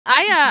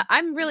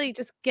I'm really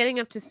just getting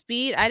up to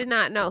speed. I did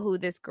not know who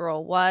this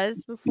girl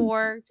was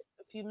before, just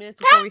a few minutes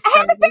before we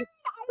started. I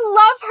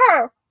love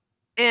her.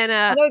 And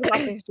I know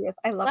exactly who she is.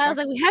 I love her. I was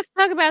like, we have to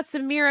talk about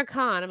Samirah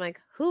Khan. I'm like,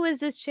 who is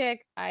this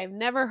chick? I've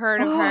never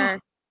heard of her.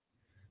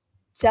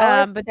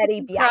 Jealous, but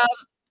petty biatch.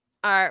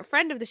 Our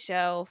friend of the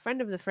show,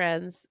 friend of the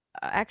friends,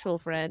 actual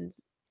friend,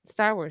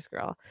 Star Wars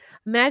girl.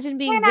 Imagine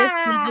being this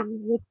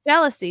with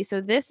jealousy. So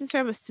this is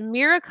from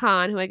Samirah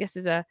Khan, who I guess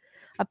is a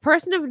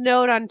person of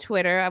note on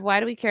Twitter. Why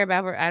do we care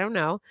about her? I don't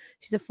know.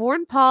 She's a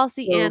foreign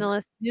policy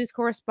analyst, news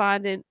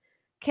correspondent,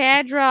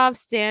 Kadrov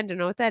stand. Don't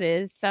know what that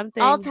is.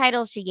 Something. All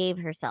titles she gave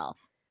herself.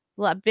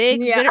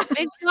 Big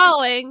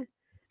following.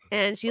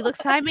 And she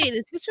looks high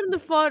maintenance. Just from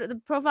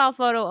the profile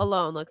photo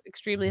alone looks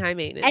extremely high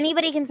maintenance.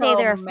 Anybody can say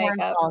they're a foreign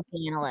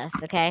policy analyst,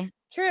 okay?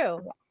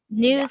 True.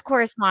 News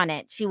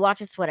correspondent. She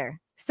watches Twitter.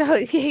 So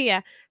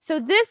yeah. So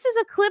this is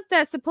a clip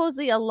that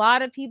supposedly a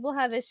lot of people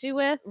have issue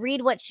with.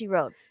 Read what she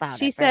wrote about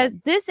She says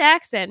this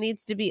accent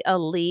needs to be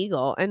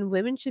illegal and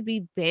women should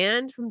be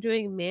banned from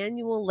doing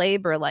manual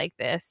labor like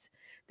this.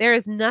 There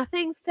is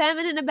nothing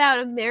feminine about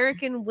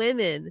American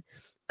women.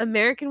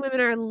 American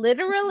women are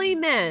literally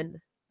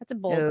men. That's a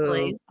bold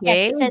claim.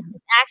 Yes, it says the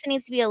accent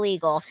needs to be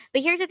illegal.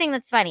 But here's the thing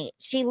that's funny.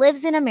 She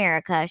lives in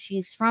America.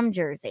 She's from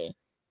Jersey.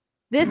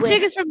 This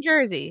chick is from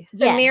Jersey.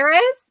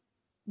 Samirah's?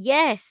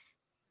 Yes.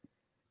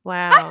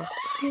 Wow.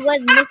 She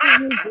was Mrs.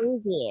 New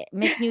Jersey.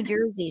 Miss New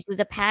Jersey. She was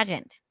a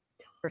pageant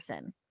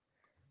person.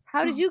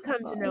 How did you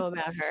come to know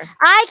about her?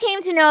 I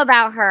came to know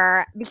about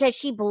her because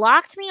she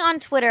blocked me on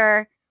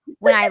Twitter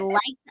when I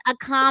liked a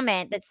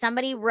comment that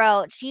somebody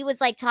wrote. She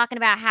was like talking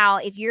about how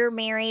if you're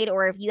married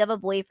or if you have a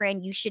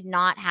boyfriend, you should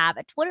not have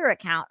a Twitter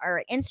account or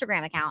an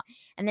Instagram account.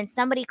 And then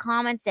somebody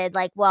commented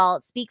like,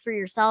 well, speak for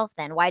yourself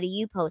then. Why do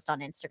you post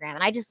on Instagram?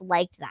 And I just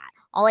liked that.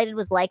 All I did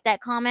was like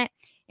that comment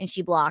and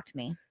she blocked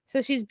me.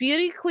 So she's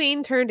beauty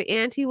queen turned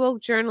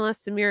anti-woke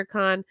journalist Samirah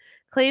Khan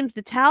claims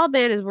the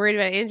Taliban is worried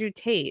about Andrew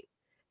Tate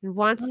and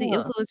wants the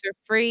influencer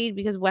freed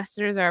because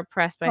Westerners are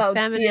oppressed by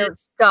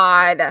feminists. Dear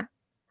God.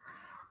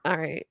 All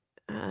right.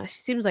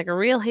 She seems like a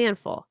real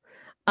handful.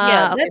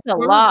 Yeah, that's a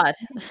lot.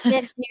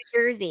 It's New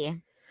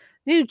Jersey.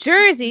 New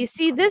Jersey.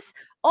 See, this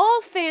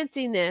all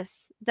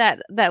fanciness that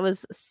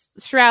was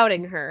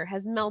shrouding her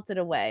has melted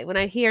away. When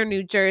I hear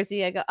New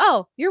Jersey, I go,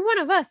 oh, you're one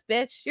of us,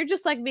 bitch. You're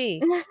just like me.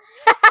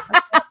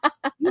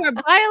 You are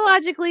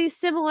biologically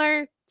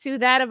similar to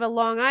that of a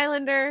Long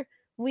Islander.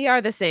 We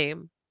are the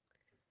same.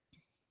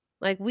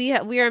 Like we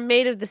are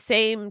made of the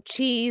same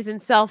cheese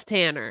and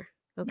self-tanner.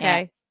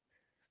 Okay.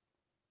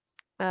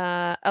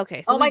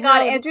 Okay. So oh my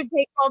God, Andrew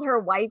Tate called her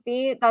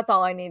wifey. That's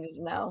all I needed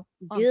to know.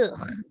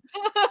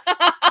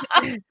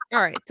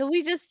 All right. So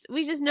we just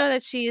know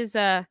that she is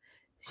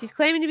she's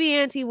claiming to be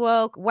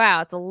anti-woke. Wow,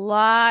 it's a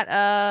lot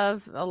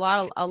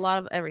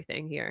of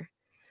everything here.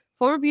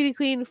 Former beauty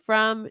queen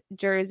from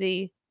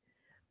Jersey.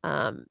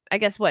 I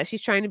guess what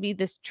she's trying to be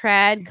this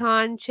trad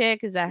con chick.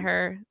 Is that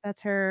her?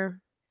 That's her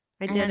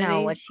identity. I don't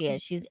know what she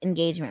is. She's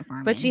engagement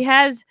farming. But she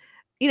has.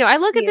 You know, I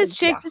look at this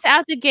chick just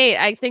out the gate.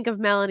 I think of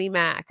Melanie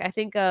Mack. I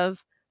think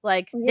of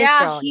like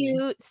this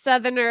cute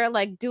Southerner,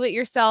 like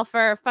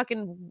do-it-yourselfer,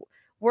 fucking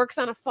works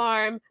on a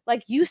farm,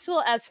 like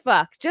useful as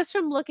fuck. Just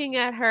from looking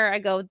at her, I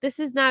go, this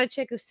is not a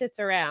chick who sits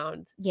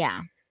around.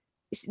 Yeah.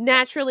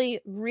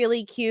 Naturally,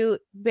 really cute,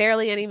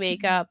 barely any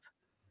makeup.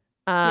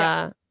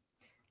 So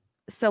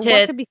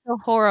what could be so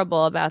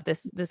horrible about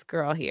this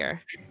girl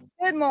here?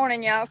 Good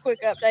morning, y'all. Quick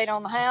update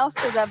on the house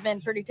because I've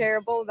been pretty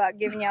terrible about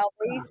giving y'all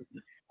these.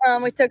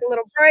 We took a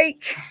little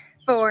break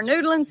for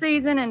noodling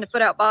season and to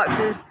put out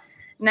boxes.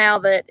 Now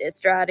that it's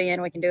dried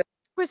in, we can do it.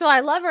 First of all,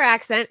 I love her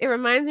accent. It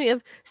reminds me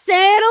of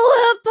saddle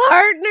up,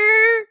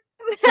 partner.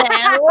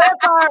 Saddle up,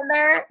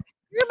 partner.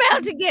 You're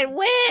about to get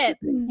wet.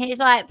 He's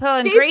like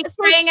pulling grease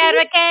string out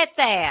of a cat's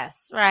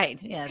ass.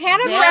 Right. Yes.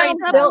 Hannah Brown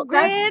built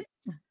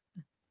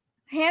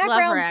Hannah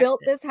Brown built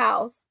this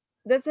house.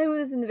 This is who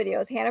is in the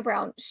videos. Hannah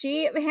Brown.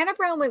 Hannah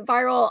Brown went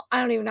viral.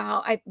 I don't even know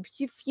how. A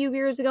few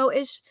years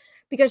ago-ish.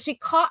 Because she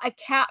caught a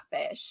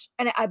catfish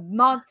and a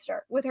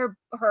monster with her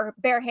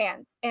bare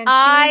hands. And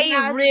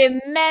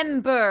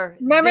remember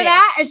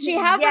that? And she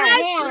has her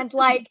hand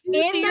like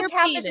in the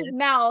catfish's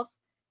mouth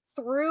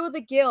through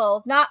the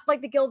gills, not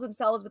like the gills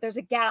themselves, but there's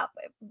a gap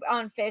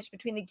on fish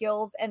between the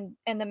gills and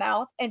the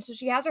mouth. And so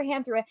she has her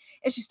hand through it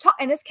and she's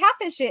talking. And this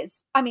catfish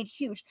is,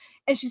 huge.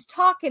 And she's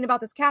talking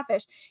about this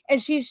catfish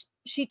and she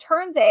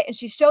turns it and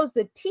she shows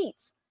the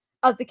teeth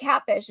of the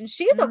catfish and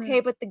she's okay,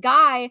 but the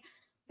guy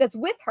that's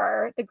with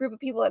her, the group of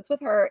people that's with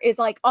her is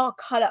like all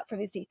cut up from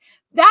these teeth.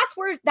 That's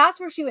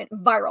where she went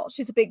viral.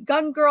 She's a big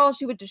gun girl.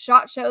 She went to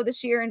SHOT Show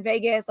this year in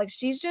Vegas. Like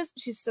she's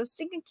so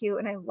stinking cute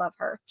and I love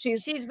her.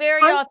 She's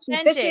very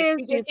authentic.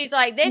 She's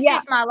like, this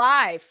is my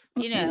life.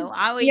 You know,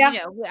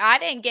 I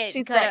didn't get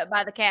cut up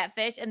by the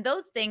catfish and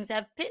those things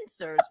have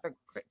pincers for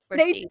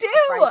they teeth,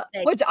 do,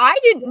 which I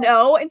didn't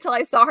know until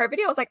I saw her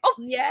video. I was like, oh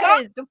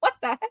yes, God, what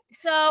the heck?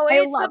 So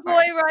it's the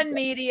boy run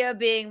media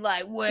being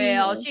like,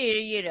 well,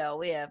 she,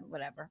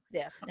 whatever.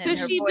 Yeah. So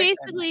she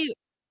basically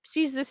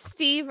she's the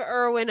Steve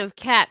Irwin of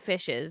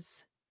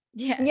catfishes.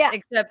 Yeah.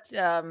 Except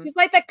she's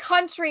like the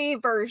country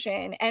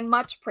version and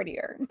much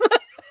prettier.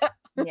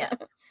 Yeah.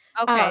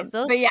 Okay,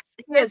 so but yeah,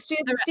 she's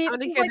I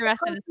want to hear like the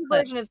rest of the this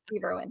version of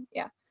Steve Irwin.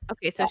 Yeah.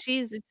 Okay, so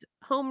it's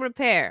home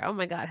repair. Oh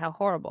my god, how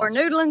horrible. Or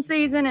noodling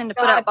season and to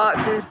put out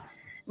boxes.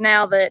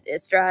 Now that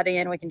it's dried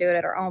in, we can do it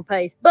at our own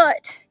pace.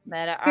 But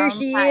here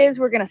she is.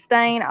 We're going to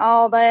stain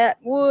all that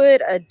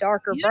wood a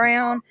darker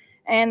brown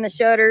and the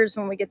shutters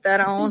when we get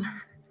that on.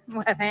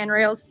 We'll have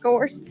handrails, of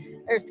course.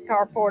 There's the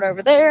carport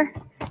over there.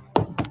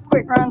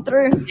 Quick run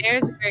through.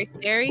 Stairs are very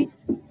scary.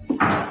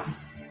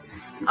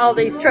 All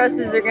these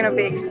trusses are going to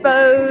be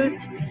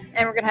exposed.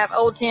 And we're going to have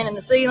old tin in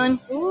the ceiling.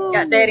 Ooh.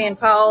 Got Daddy and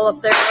Paul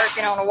up there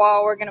working on a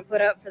wall we're going to put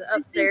up for the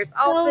upstairs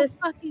office.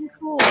 So fucking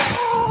cool.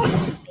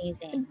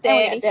 Amazing.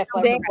 Daddy.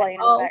 Definitely playing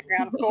in the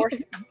background, of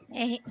course.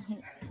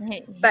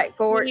 Back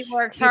porch. He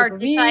works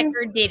hard just like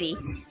her Diddy.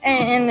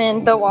 And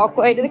then the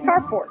walkway to the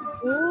carport.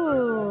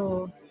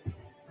 Ooh.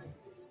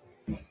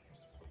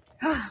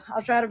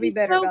 I'll try to be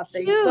better about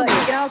these. But you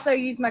can also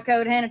use my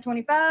code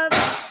Hannah25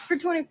 for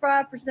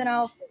 25%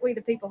 off We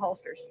the People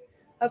holsters.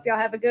 Hope y'all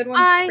have a good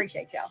one.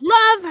 Appreciate y'all.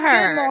 Love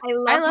her.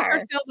 I love her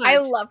so much. I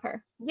love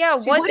her. Yeah,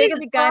 what is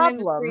the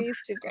problem?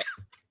 She's great.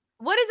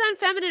 What is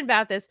unfeminine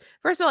about this?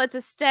 First of all, it's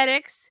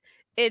aesthetics.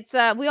 It's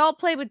we all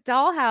played with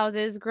doll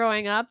houses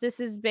growing up. This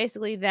is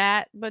basically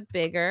that, but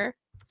bigger.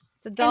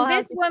 And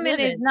this woman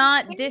is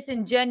not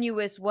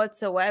disingenuous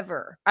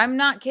whatsoever. I'm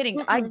not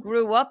kidding. I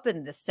grew up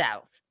in the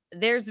South.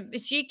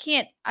 She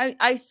can't,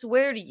 I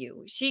swear to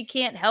you, she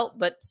can't help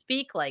but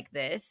speak like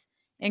this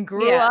and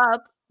grew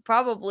up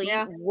probably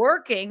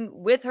working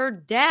with her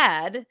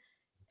dad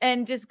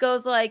and just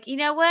goes like, you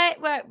know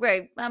what?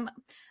 Right. I'm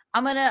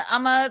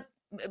gonna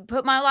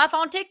put my life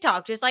on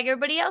TikTok just like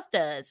everybody else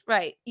does.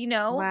 Right. You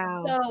know?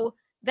 Wow. So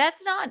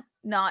that's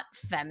not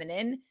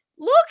feminine.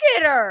 Look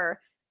at her.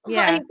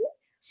 Yeah. Like,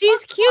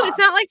 she's cute. It's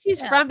not like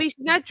she's frumpy.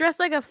 She's not dressed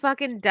like a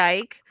fucking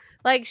dyke.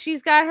 Like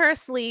she's got her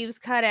sleeves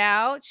cut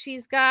out.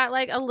 She's got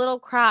like a little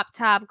crop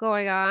top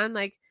going on.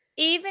 Like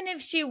even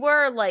if she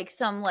were like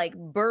some like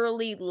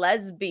burly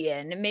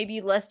lesbian,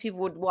 maybe less people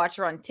would watch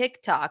her on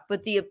TikTok.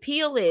 But the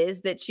appeal is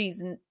that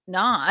she's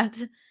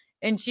not,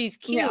 and she's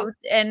cute,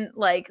 and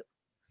like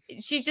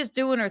she's just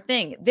doing her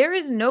thing. There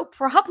is no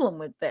problem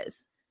with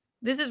this.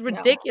 This is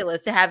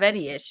ridiculous to have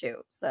any issue.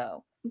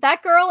 So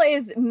that girl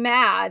is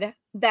mad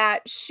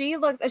that she's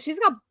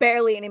got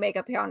barely any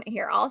makeup on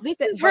here. This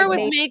is her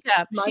with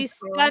makeup. She's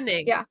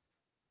stunning. Yeah.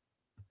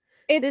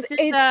 That's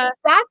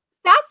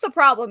the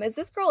problem. Is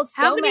this girl is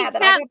so mad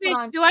that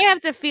do I have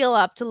to feel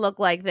up to look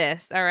like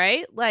this? All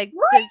right, like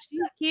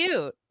she's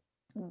cute.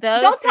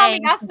 Don't tell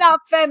me that's not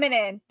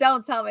feminine.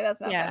 Don't tell me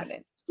that's not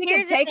feminine. She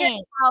can take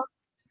it out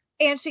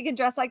and she can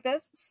dress like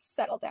this.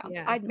 Settle down.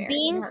 Yeah. I'd marry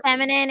Being her.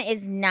 feminine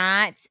is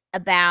not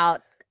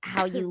about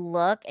how you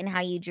look and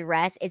how you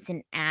dress. It's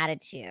an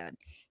attitude.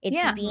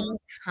 It's being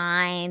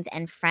kind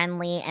and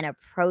friendly and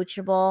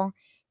approachable.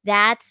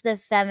 That's the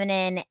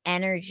feminine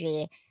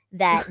energy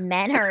that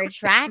men are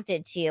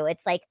attracted to.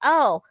 It's like,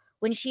 oh,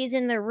 when she's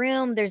in the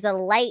room, there's a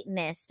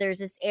lightness. There's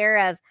this air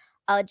of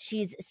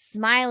she's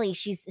smiley,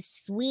 she's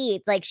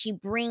sweet, like she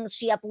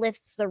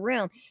uplifts the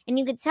room. And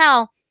you could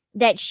tell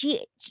that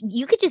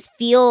you could just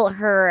feel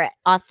her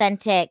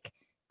authentic,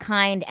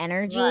 kind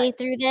energy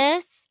through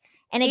this.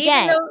 And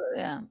again,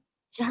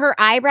 her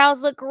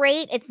eyebrows look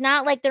great. It's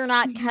not like they're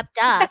not kept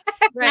up.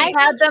 Right.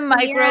 Had them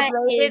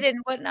microbladed and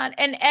whatnot.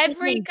 And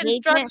every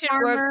construction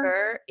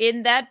worker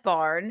in that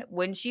barn,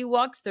 when she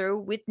walks through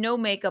with no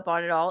makeup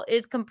on at all,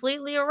 is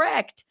completely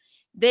erect.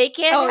 They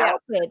can't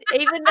help it.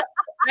 Even though,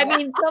 I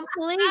mean,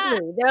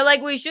 completely. They're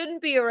like, we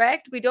shouldn't be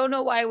erect. We don't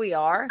know why we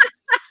are.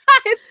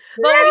 It's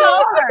but we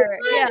are.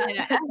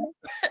 Yeah.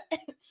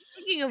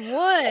 Speaking of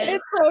wood,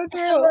 it's so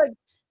true.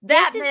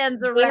 That man's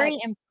very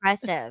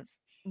impressive.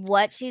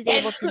 What she's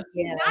able to do.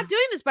 She's not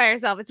doing this by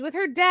herself. It's with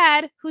her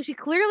dad, who she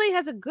clearly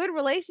has a good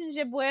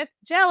relationship with.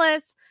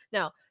 Jealous.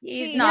 No,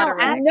 she's not.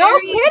 No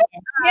kidding.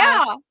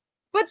 Yeah.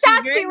 But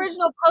that's the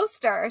original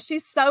poster.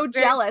 She's so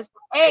jealous.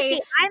 Hey,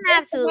 I'm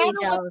absolutely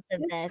jealous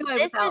of this.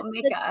 This is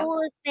the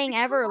coolest thing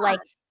ever. Like,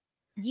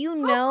 you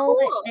know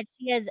that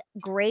she has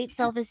great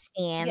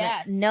self-esteem.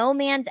 Yes. No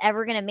man's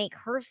ever going to make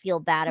her feel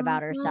bad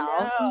about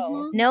herself.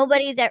 No.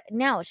 Nobody's ever.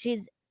 No,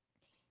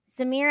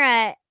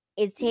 Samirah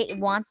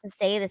wants to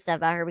say this stuff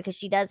about her because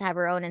she does have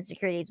her own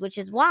insecurities, which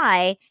is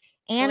why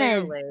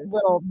Anna's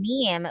little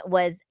meme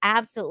was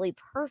absolutely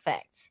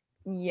perfect.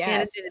 Yes.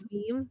 Anna did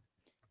a meme.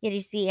 Did you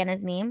see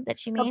Anna's meme that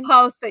she made? A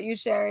post that you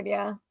shared,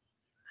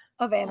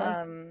 of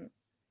Anna's.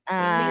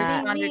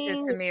 Responded to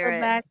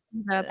Samirah.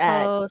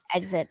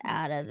 Exit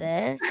out of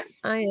this.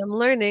 I am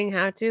learning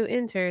how to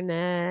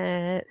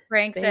internet.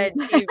 Frank said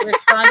she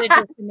responded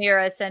to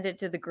Samirah, sent it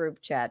to the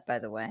group chat, by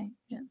the way.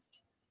 Yeah.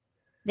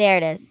 There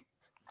it is.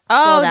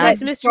 Oh,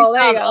 that's mystery.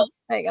 There you go.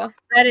 There you go.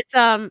 That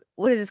it's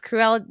what is this?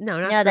 Cruella?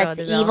 No, that's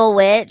Evil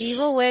Witch.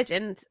 Evil Witch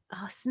and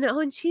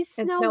Snow, and she's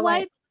Snow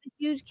White, a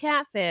huge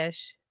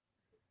catfish.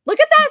 Look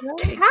at that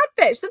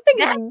catfish. That thing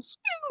is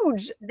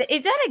huge.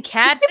 Is that a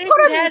catfish?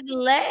 It has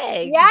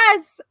legs.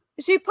 Yes.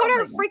 She put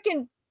her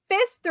freaking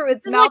fist through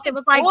its mouth and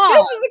was like,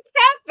 this is a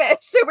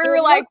catfish. So we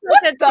were like,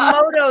 what the?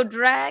 Komodo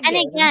dragon.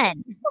 And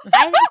again,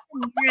 I think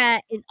Samirah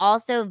is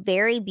also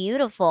very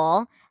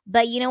beautiful.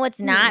 But you know what's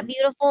not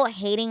beautiful?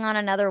 Hating on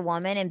another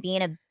woman and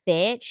being a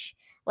bitch.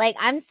 Like,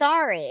 I'm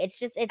sorry. It's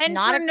just, it's and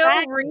not for no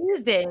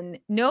reason.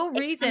 No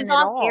reason at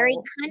all. Very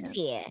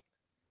cunty.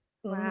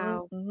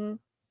 Wow.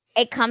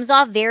 It comes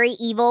off very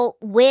evil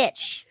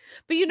witch.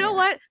 But you know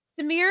what?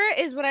 Samirah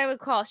is what I would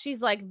call,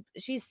 she's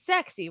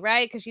sexy,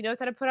 right? Because she knows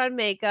how to put on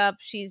makeup.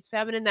 She's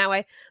feminine that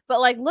way. But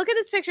like, look at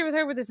this picture with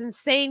her with this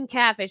insane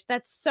catfish.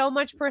 That's so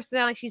much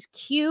personality. She's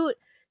cute.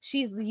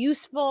 She's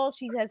useful.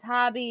 She has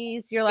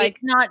hobbies. You're like,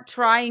 it's not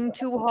trying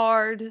too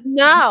hard.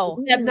 No,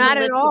 not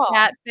at all.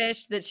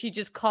 Catfish that she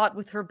just caught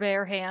with her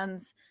bare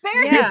hands.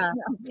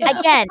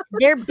 Again,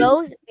 they're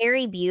both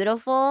very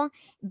beautiful,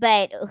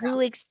 but who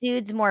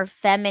exudes more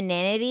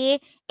femininity?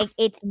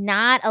 It's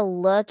not a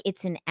look,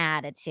 it's an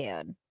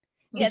attitude.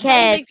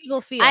 Because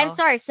I'm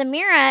sorry,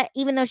 Samirah,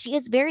 even though she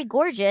is very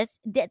gorgeous,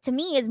 to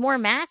me is more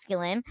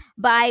masculine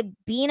by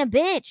being a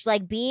bitch,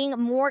 like being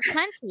more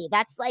cunty.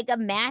 That's like a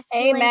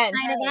masculine kind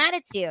of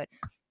attitude.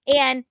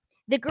 And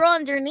the girl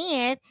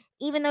underneath,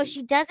 even though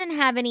she doesn't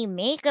have any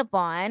makeup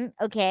on,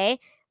 okay,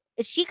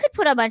 she could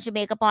put a bunch of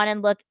makeup on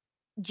and look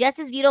just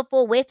as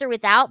beautiful with or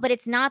without, but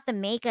it's not the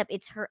makeup,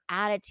 it's her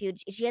attitude.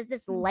 She has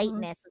this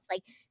lightness. It's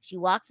like she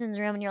walks in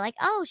the room and you're like,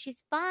 oh,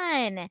 she's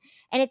fun. And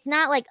it's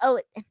not like, oh,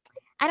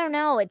 I don't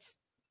know.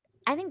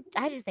 I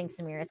just think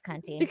Samirah's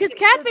cunty. Because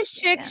catfish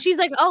chick, she's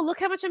like, oh, look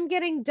how much I'm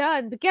getting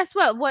done. But guess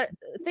what?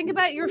 Think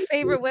about your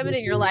favorite women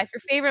in your life,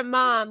 your favorite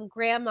mom,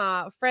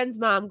 grandma, friend's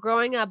mom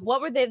growing up.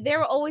 What were they? They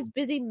were always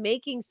busy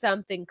making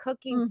something,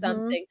 cooking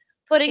something,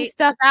 putting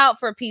stuff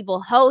out for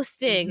people,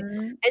 hosting.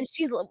 And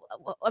she's,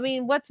 I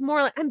mean, what's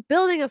more like, I'm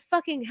building a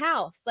fucking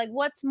house. Like,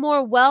 what's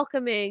more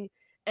welcoming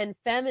and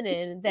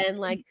feminine than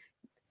like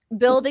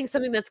building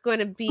something that's going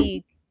to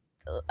be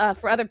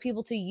for other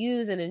people to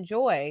use and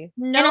enjoy.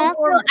 And also,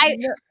 I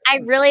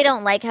really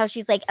don't like how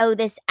she's like, oh,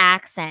 this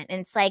accent. And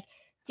it's like,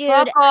 dude,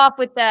 fuck off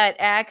with that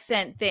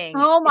accent thing.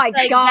 Oh my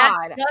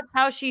God. That's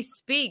how she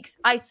speaks.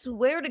 I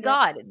swear to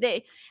God.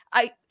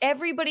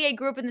 Everybody I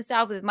grew up in the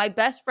South with, my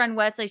best friend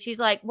Wesley, she's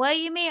like, what do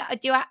you mean?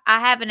 Do I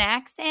have an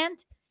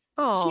accent?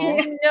 Oh, she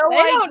has no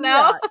idea. Don't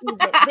know.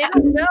 They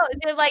don't know.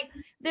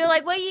 They're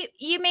like, what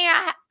you mean?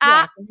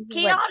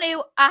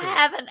 Keanu, I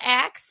have an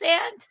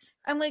accent.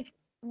 I'm like,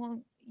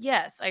 well,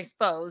 yes, I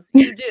suppose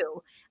you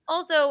do.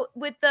 Also,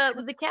 with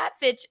the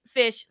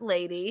catfish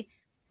lady,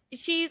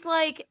 she's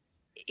like,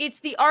 it's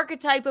the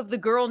archetype of the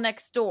girl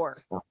next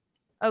door.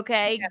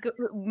 Okay,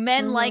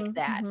 men like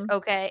that.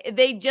 Okay,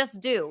 they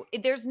just do.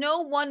 There's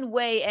no one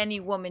way any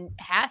woman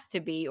has to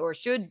be or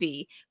should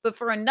be, but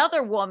for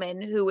another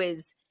woman who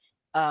is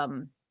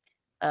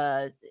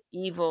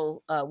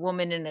evil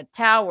woman in a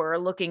tower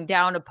looking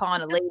down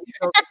upon a lady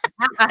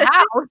a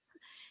house,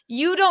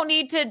 you don't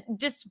need to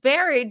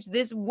disparage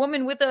this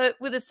woman with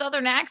a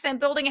southern accent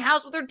building a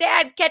house with her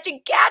dad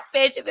catching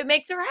catfish if it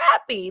makes her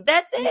happy.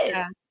 That's it.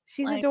 Yeah.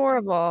 She's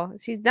adorable.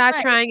 She's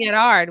not trying it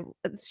hard.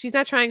 She's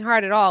not trying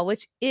hard at all,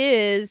 which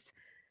is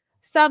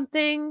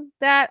something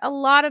that a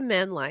lot of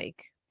men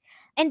like.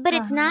 But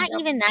it's not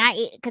even that,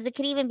 because it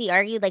could even be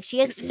argued like she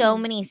has so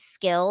many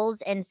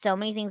skills and so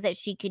many things that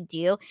she could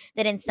do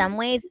that in some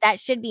ways that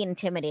should be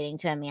intimidating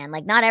to a man.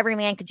 Like not every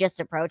man could just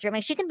approach her. I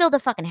mean, she can build a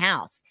fucking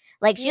house.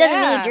 Like she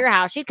doesn't need your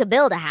house. She could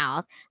build a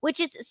house,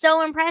 which is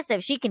so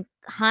impressive. She can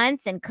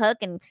hunt and cook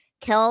and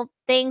kill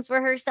things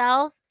for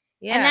herself.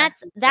 Yeah. And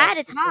that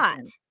is hot.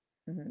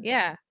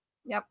 Yeah.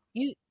 Yep.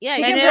 And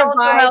it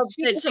also helps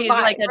that she's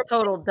like a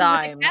total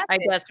dime, I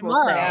guess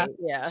we'll say.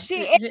 Yeah.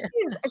 She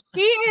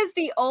is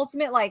the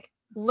ultimate like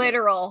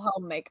literal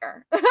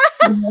homemaker.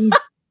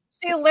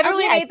 She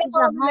literally made the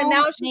home and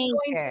now she's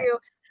going to,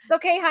 it's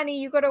okay, honey,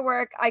 you go to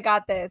work. I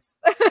got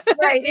this.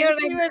 Right. You know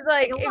what I mean? Was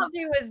like, if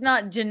she was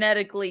not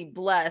genetically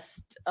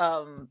blessed,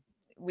 but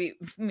so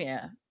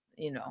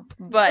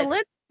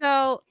let's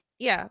go.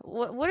 Yeah.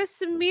 What does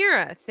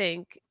Samirah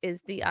think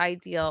is the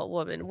ideal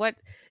woman? What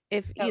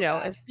if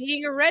if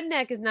being a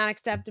redneck is not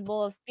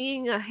acceptable, if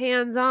being a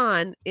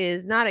hands-on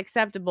is not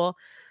acceptable,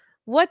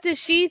 what does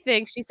she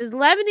think? She says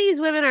Lebanese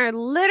women are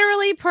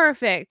literally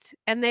perfect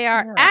and they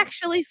are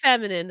actually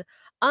feminine,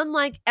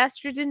 unlike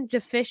estrogen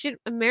deficient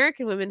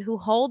American women who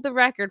hold the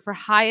record for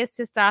highest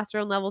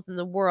testosterone levels in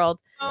the world.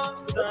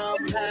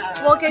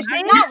 Well, because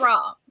she's not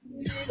wrong.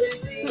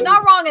 She's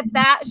not wrong at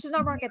that. She's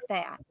not wrong at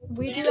that.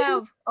 We do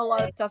have a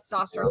lot of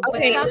testosterone.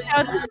 Okay,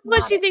 so this is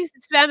what she thinks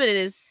is feminine,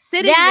 is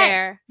sitting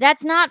there.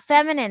 That's not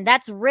feminine.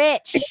 That's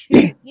rich.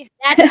 I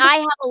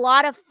have a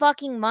lot of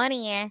fucking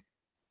money,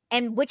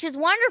 and which is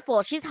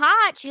wonderful. She's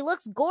hot. She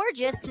looks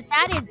gorgeous. But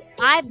that is,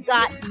 I've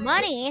got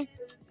money.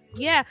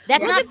 Yeah,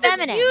 that's not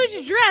feminine. This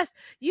huge dress.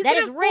 You that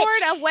can is afford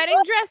rich. a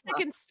wedding dress that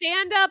can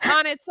stand up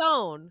on its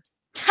own.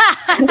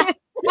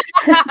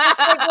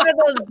 Like one of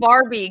those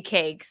Barbie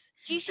cakes.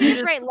 She's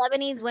right.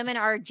 Lebanese women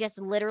are just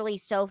literally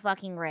so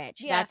fucking rich.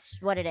 Yeah. That's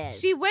what it is.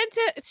 She went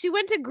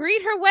to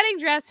greet her wedding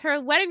dress.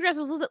 Her wedding dress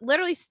was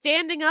literally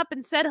standing up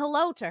and said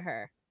hello to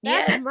her.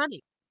 That's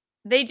money.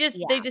 They just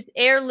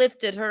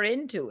airlifted her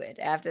into it.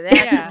 After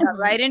that, she got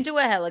right into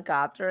a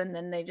helicopter, and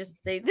then they this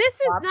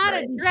is not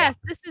a dress.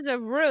 This is a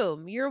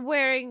room. You're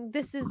wearing.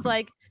 This is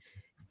like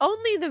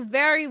only the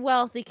very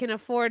wealthy can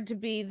afford to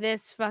be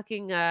this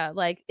fucking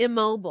like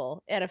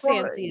immobile at a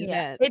fancy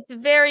event. It's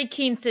very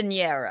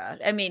quinceañera.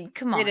 I mean,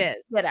 come on, it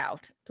is. Get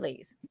out,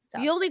 please.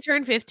 Stop. You only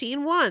turn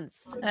 15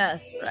 once.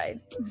 That's right.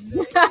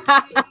 Look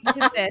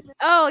at this.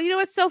 Oh, you know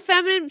what's so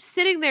feminine?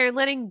 Sitting there and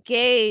letting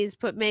gays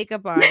put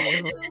makeup on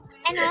you.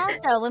 And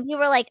also, when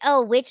people are like,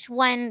 "Oh, which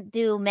one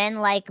do men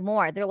like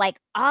more?" They're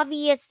like,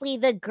 "Obviously,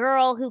 the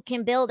girl who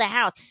can build a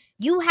house."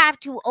 You have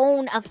to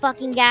own a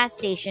fucking gas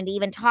station to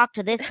even talk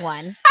to this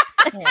one.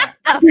 Yeah.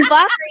 The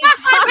fuck are you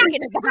talking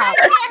about?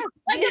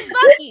 Like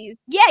Buc-ee's.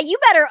 Yeah, you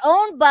better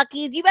own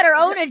Buc-ee's. You better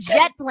own a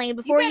jet plane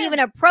before you even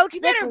approach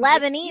this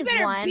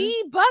Lebanese one.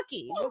 Be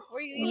Buc-ee before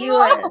you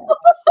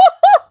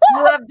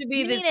have to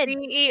be the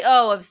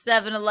CEO of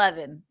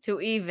 7-Eleven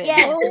to even.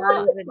 Yes.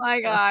 Oh my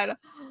God.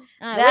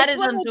 That is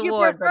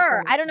untoward.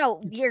 I don't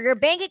know. Your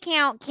bank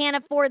account can't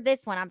afford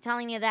this one. I'm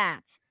telling you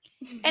that.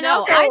 And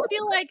also, I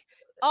feel like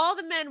all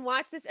the men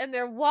watch this and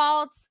their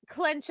wallets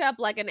clench up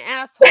like an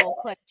asshole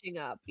clenching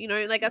up. You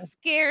know, like a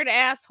scared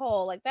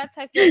asshole. Like that's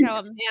I feel like how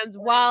a man's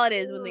wallet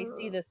is when they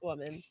see this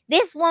woman.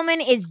 This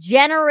woman is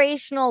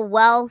generational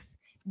wealth.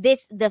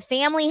 The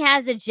family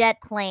has a jet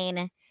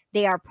plane.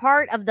 They are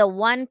part of the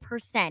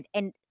 1%,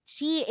 and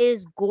she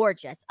is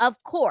gorgeous.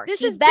 Of course,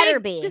 she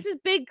better be. This is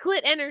big clit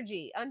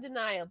energy,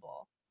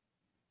 undeniable.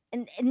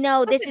 And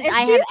no, this is.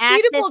 I have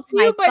access to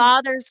my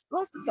father's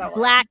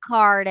black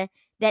card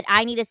that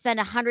I need to spend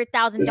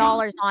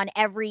 $100,000 on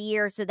every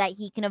year so that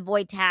he can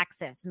avoid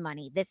taxes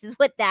money. This is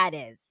what that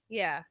is.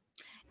 Yeah.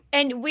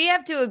 And we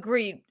have to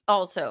agree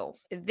also,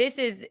 this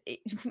is,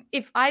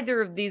 if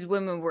either of these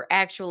women were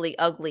actually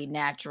ugly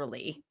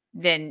naturally,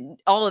 then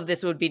all of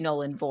this would be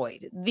null and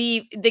void.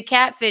 The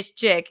catfish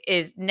chick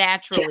is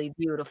naturally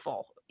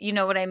beautiful. You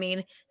know what I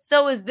mean?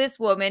 So is this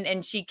woman,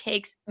 and she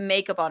cakes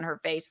makeup on her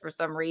face for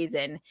some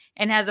reason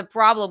and has a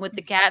problem with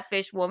the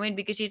catfish woman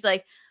because she's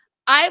like,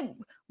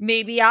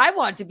 maybe I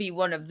want to be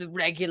one of the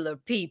regular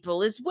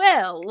people as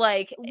well.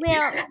 Like,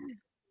 well,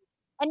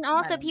 and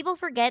also people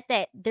forget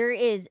that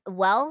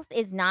wealth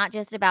is not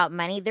just about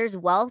money. There's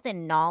wealth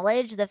and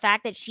knowledge. The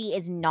fact that she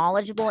is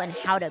knowledgeable in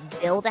how to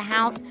build a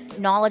house,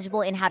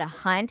 knowledgeable in how to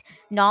hunt,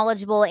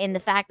 knowledgeable in the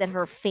fact that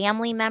her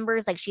family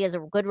members, like she has a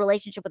good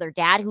relationship with her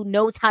dad who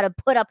knows how to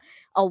put up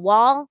a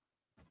wall.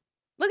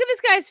 Look at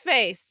this guy's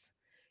face.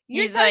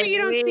 You're telling me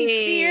you don't see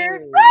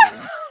fear?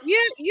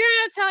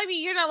 You're not telling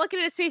me you're not looking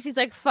at his face. He's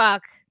like,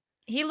 fuck.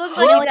 He looks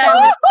like he's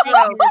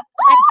second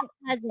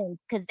cousins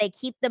because they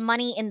keep the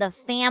money in the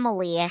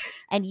family,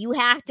 and you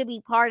have to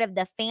be part of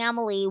the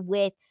family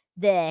with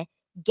the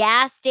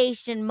gas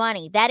station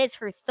money. That is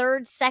her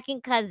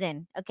second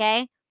cousin.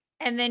 Okay,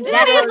 and then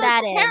that's what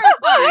that is.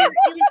 Terrified.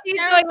 She's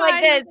going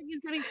like this.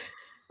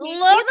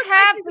 Look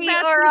happy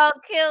or I'll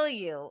kill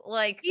you.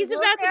 Like he's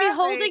about to be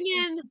holding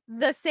in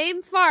the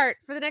same fart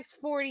for the next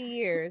 40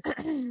 years.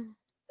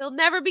 He'll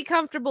never be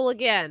comfortable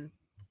again.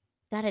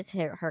 That is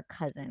her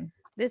cousin.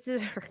 This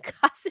is her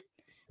cousin.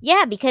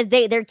 Yeah, because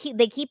they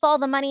keep all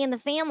the money in the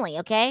family.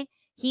 Okay,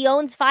 he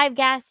owns 5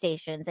 gas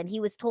stations, and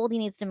he was told he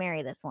needs to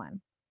marry this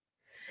one.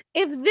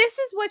 If this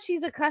is what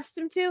she's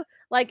accustomed to,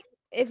 like.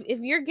 If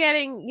you're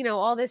getting, you know,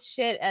 all this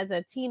shit as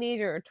a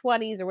teenager or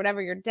 20s or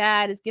whatever your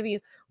dad is giving you,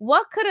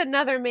 what could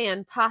another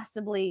man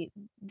possibly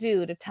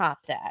do to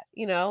top that,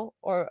 you know,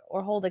 or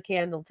hold a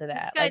candle to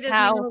that? This guy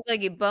doesn't even look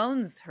like he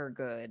bones her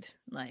good.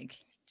 Like,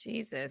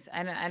 Jesus,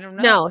 I don't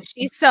know. No,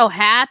 she's so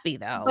happy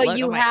though. But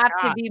you have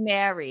to be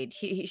married.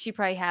 She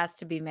probably has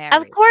to be married.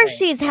 Of course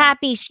she's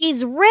happy.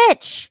 She's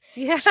rich.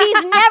 Yeah.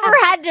 She's never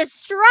had to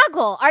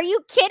struggle. Are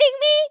you kidding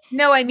me?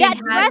 No, I mean, that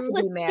dress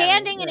was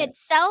standing in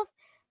itself.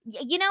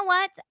 You know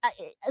what?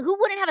 Who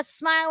wouldn't have a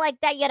smile like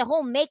that? You had a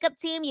whole makeup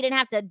team. You didn't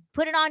have to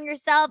put it on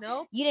yourself.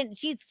 Nope. You didn't.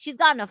 She's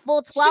gotten a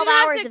full 12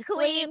 hours of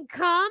sleep.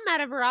 Cum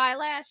out of her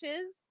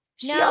eyelashes.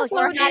 No,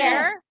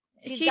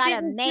 she's got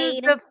a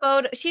maid. The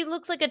photo. She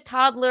looks like a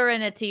toddler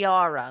in a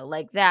tiara,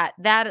 like that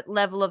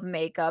level of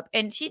makeup,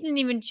 and she didn't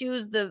even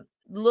choose the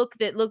look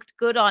that looked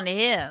good on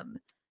him.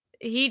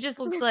 He just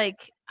looks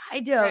like I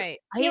don't. Right.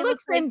 He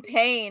looks in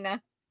pain.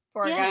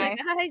 Poor guy.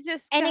 I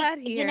just got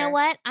here. You know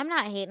what? I'm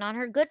not hating on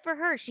her. Good for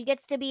her. She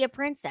gets to be a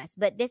princess.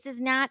 But this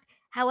is not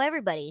how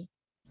everybody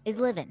is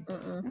living.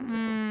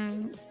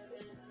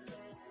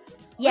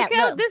 Yeah,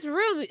 look, this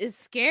room is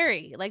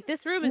scary. Like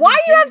this room is. Why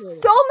do you have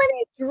so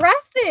many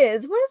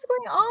dresses? What is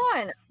going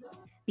on?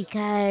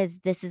 Because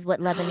this is what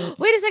Lebanese.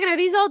 Wait a second. Are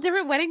these all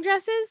different wedding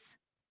dresses?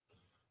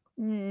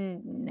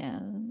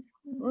 No,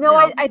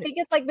 I think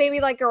it's like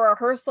maybe like a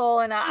rehearsal,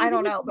 and I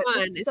don't know. But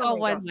it's all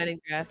one wedding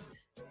dress.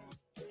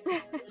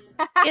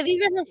 Yeah,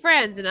 these are her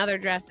friends in other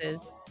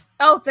dresses.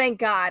 Oh, thank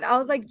God. I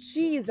was like,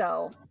 geez,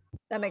 oh.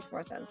 That makes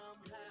more sense.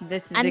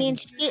 I mean,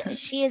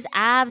 she is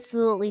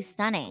absolutely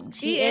stunning.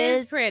 She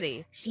is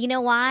pretty. You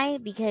know why?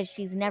 Because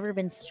she's never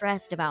been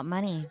stressed about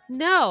money.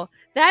 No,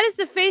 that is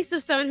the face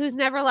of someone who's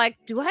never like,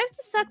 do I have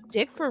to suck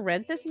dick for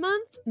rent this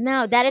month?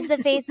 No, that is the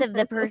face of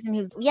the person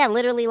who's,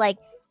 literally like,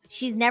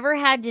 she's never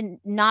had to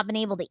not been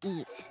able to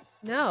eat.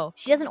 No.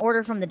 She doesn't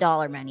order from the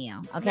dollar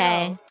menu,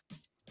 okay? No.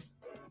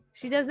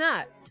 She does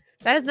not.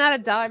 That is not a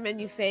dollar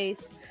menu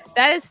face.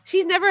 That is,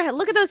 she's never,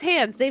 look at those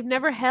hands. They've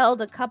never held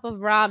a cup of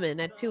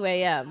ramen at 2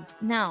 a.m.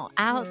 No,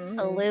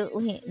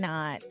 absolutely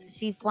not.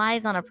 She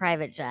flies on a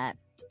private jet.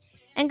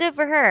 And good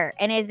for her.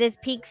 And is this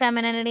peak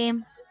femininity?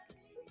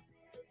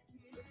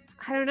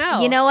 I don't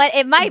know. You know what?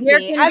 It might there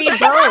be. Can be both.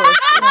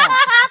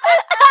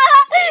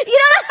 You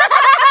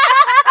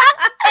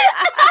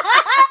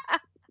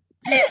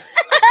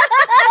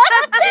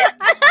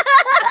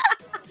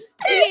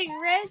Being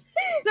rich.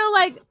 So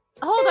like,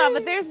 hold on,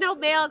 but there's no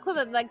male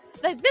equivalent. Like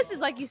this is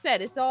like you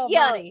said, it's all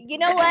money. You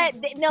know what?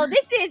 No,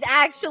 this is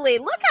actually,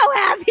 look how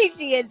happy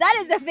she is. That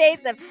is a face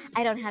of,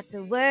 I don't have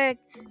to work.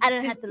 I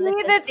don't have to look.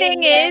 The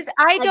thing is,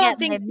 I don't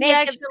think she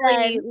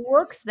actually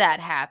looks that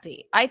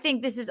happy. I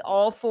think this is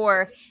all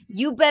for,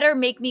 you better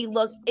make me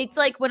look. It's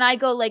like when I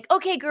go like,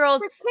 okay,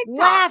 girls,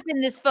 laugh in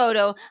this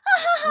photo.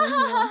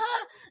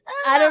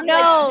 I don't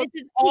know. Like,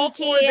 this is all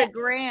for the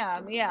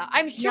gram. Yeah,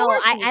 I'm sure. No,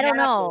 I don't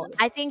know.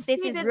 I think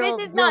this is real.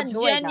 This is not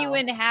joy,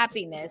 genuine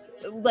happiness.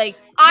 Like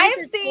I've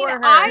seen.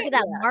 look at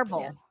that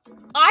marble. Yeah.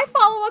 I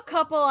follow a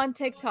couple on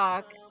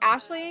TikTok,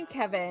 Ashley and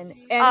Kevin,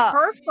 and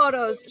her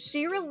photos.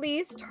 She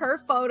released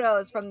her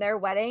photos from their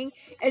wedding,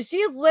 and she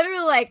is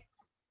literally like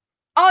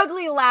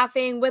ugly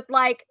laughing with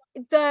like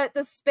the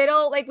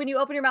spittle, like when you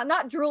open your mouth,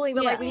 not drooling,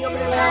 but like when you open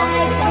your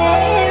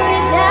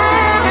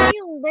mouth.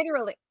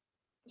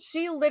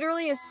 She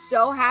literally is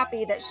so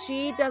happy that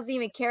she doesn't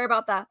even care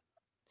about that.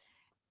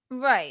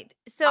 Right.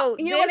 So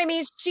you know what I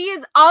mean? She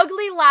is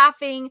ugly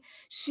laughing.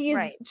 She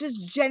is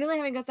just genuinely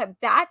having a good time.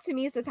 That to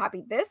me says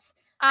happy. This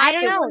I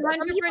don't know.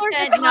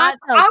 100% not.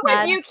 I'm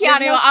with you,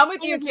 Keanu. I'm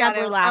with you,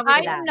 Keanu.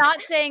 I'm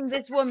not saying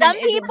this woman some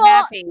isn't people,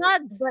 happy.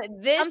 Nugs, but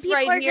this some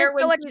right here,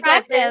 when so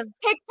attractive,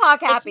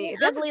 TikTok happy.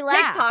 This is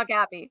laugh. TikTok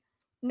happy.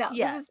 No,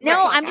 yeah. this is no.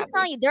 TikTok I'm just happy.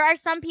 telling you, there are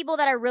some people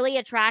that are really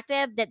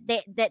attractive that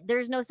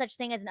there's no such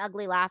thing as an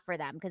ugly laugh for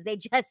them because they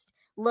just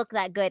look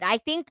that good. I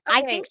think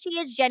she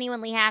is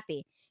genuinely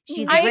happy.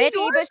 She's rich,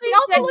 but she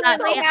also looks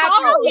so happy.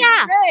 Oh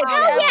yeah,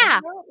 oh yeah.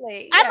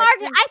 I'm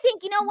arguing. I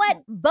think, you know what?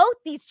 Both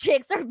these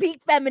chicks are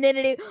peak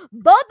femininity.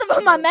 Both of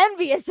them I'm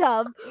envious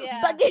of. Yeah.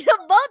 But you know,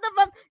 both of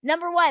them.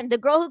 Number one, the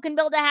girl who can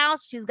build a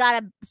house, she's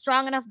got a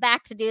strong enough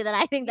back to do that.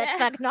 I think that's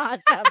fucking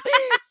awesome.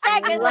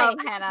 Secondly,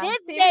 Hannah. this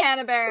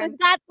Hannah Barron who's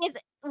got this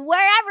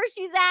wherever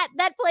she's at,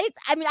 that place.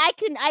 I mean, I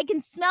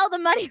can smell the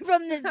money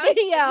from this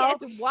video. Yeah,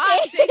 it's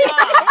wafting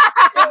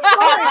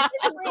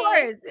Of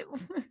course.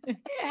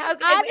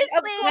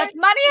 Honestly, that's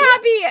money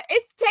happy.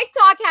 It's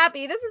TikTok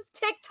happy. This is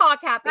TikTok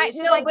happy. I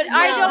don't this is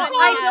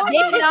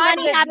deny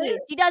money that happy.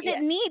 She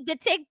doesn't need the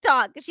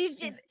TikTok. She's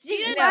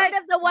part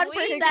of the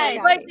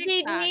 1%. But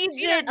she needs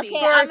it. Okay, for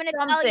I'm gonna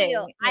tell something.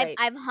 you.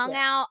 I've hung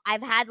out.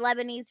 I've had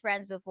Lebanese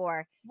friends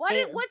before.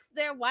 What's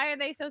their? Why are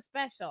they so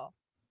special?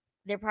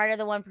 They're part of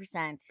the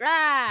 1%.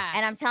 Right.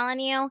 And I'm telling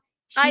you,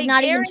 she's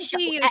not even.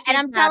 And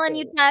I'm telling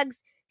you,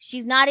 Tugs,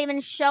 she's not even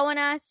showing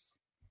us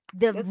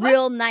the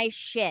real nice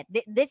shit.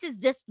 This is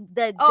just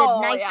the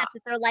nice stuff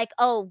that they're like,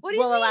 oh, what do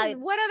you mean?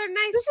 What other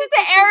nice? This is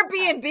the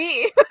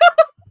Airbnb.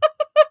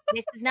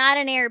 This is not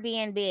an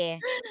Airbnb.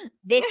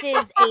 This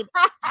is a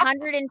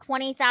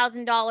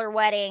 $120,000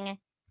 wedding.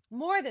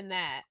 More than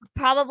that.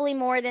 Probably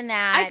more than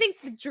that. I think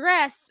the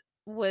dress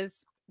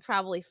was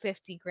probably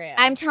 50 grand.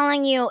 I'm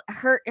telling you,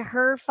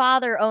 her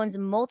father owns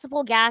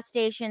multiple gas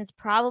stations,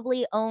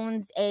 probably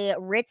owns a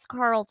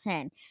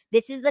Ritz-Carlton.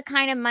 This is the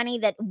kind of money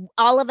that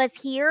all of us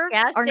here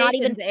are not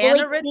even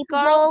fully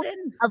capable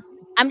of.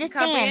 I'm just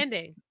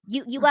saying,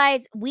 you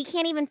guys, we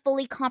can't even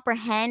fully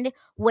comprehend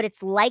what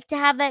it's like to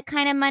have that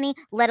kind of money,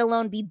 let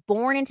alone be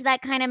born into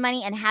that kind of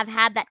money and have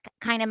had that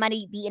kind of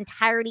money the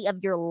entirety of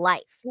your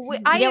life.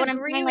 I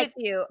agree with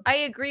you. I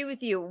agree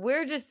with you.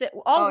 We're just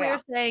we're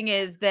saying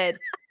is that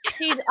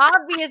she's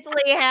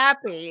obviously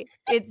happy.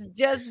 It's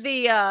just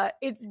the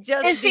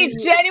Is she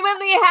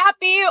genuinely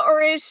happy,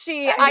 or is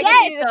she? I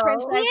can see the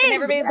princess and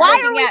everybody's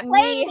looking at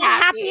me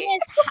happy. Happiness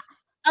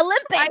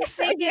Olympics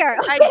here.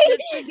 I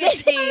just think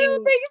it's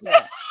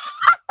the.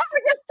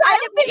 We're just trying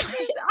to make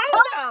this. I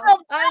know.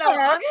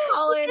 I'm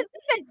calling.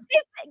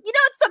 You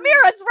know,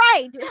 Samirah's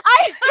right. I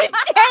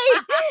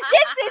change.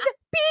 This is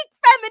peak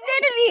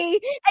femininity,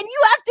 and you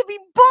have to be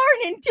born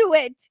into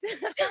it.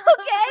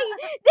 Okay,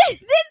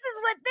 this is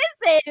what this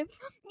is.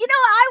 You know,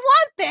 I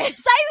want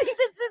this. I think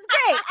this is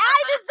great.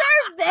 I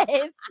deserve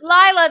this.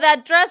 Lila,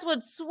 that dress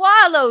would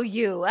swallow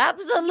you.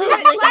 Absolutely. You'd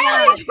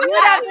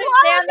have to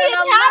stand on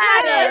a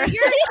ladder.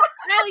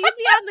 No, you'd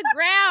be on the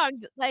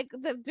ground. Like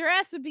the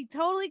dress would be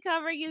totally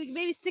covering you. You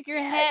maybe stick your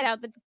head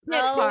out the tip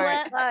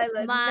part.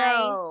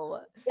 My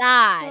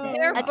God.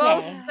 They're Okay.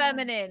 both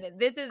feminine.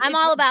 I'm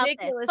all about this.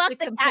 Fuck to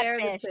the compare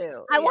catfish. the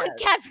two. I want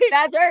catfish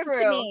That's served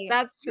true. to me.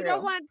 That's true. You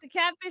don't want the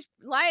catfish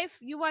life.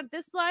 You want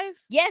this life.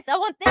 Yes, I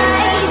want this.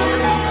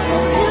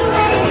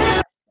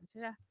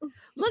 Yeah.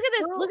 Look at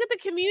this. Look at the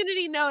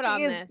community note on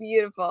She this. is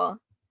beautiful.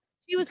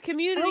 She was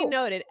community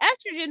noted.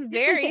 Estrogen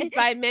varies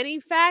by many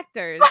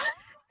factors.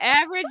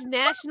 Average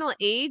national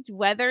age,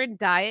 weather, and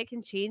diet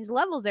can change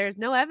levels. There is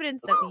no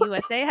evidence that the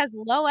USA has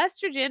low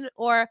estrogen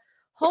or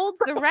holds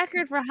the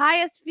record for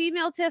highest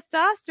female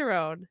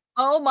testosterone.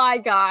 Oh my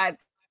God.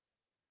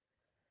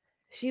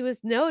 She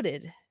was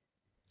noted.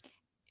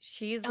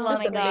 She's Oh my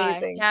lovely.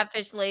 God.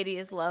 Catfish lady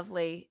is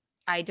lovely.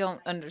 I don't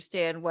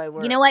understand why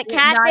we're. You know what?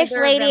 Catfish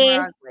neither of them lady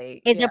are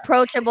ugly. is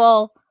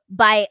approachable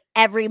by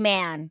every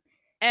man.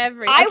 I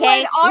would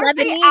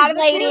honestly Lebanese out of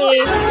the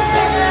lady. two.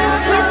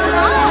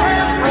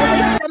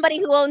 Only somebody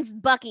who owns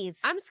Buc-ee's.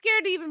 I'm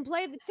scared to even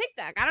play the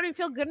TikTok. I don't even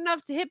feel good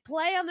enough to hit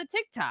play on the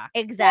TikTok.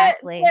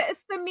 Exactly.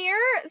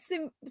 Samirah, is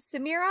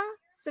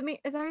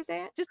that how you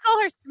say it? Just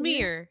call her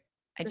Smear.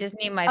 I just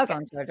need my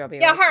phone charge. I'll be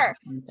Yeah, right back.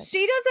 her.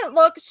 She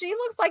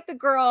looks like the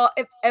girl,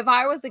 if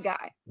I was a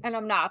guy, and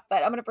I'm not,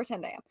 but I'm going to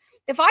pretend I am.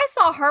 If I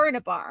saw her in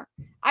a bar,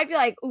 I'd be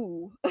like,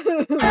 ooh,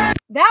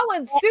 that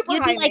one's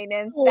super high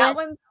maintenance. That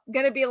one's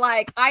going to be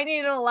like, I need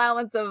an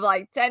allowance of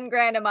like 10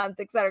 grand a month,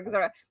 et cetera, et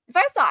cetera. If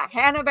I saw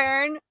Hannah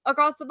Barron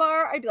across the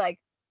bar, I'd be like,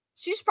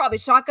 she's probably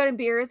shotgunning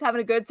beers,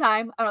 having a good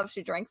time. I don't know if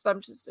she drinks, but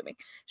I'm just assuming.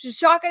 She's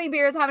shotgunning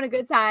beers, having a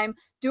good time,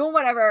 doing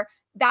whatever.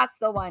 That's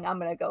the one I'm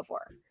going to go for.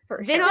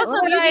 This is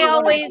what I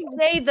always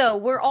say, though.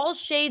 We're all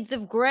shades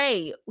of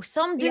gray.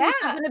 Some dudes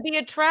are going to be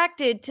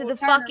attracted to the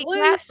fucking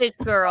catfish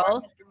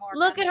girl.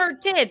 Look at her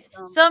tits.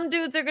 Some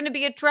dudes are going to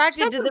be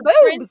attracted to the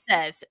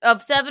princess of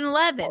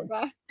 7-Eleven.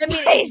 I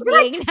mean, he's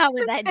hanging out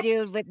with that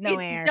dude with no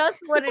hair. Just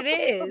what it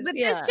is. But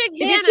Yeah. this chick,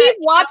 If you keep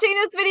watching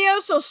this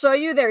video, she'll show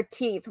you their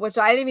teeth, which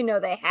I didn't even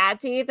know they had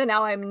teeth, and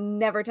now I'm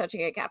never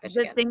touching a catfish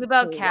again. The thing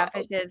about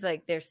catfish is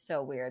like they're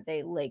so weird.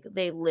 They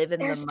live in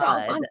the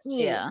mud. Funky.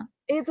 Yeah.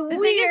 It's the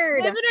weird. thing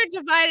is, women are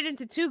divided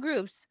into two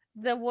groups: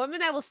 the woman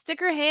that will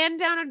stick her hand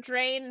down a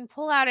drain and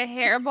pull out a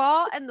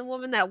hairball, and the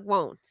woman that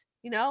won't.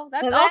 You know,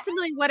 that's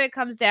ultimately what it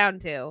comes down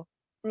to.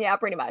 Yeah,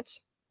 pretty much.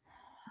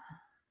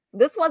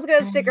 This one's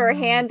gonna stick her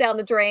hand down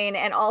the drain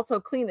and also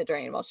clean the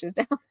drain while she's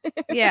down there.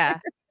 Yeah.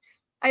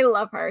 I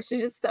love her. She's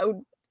just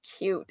so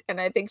cute,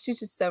 and I think she's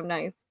just so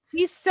nice.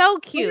 She's so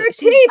cute. Her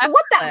teeth.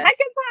 What the heck is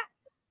that?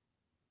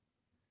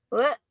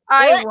 What?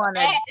 I want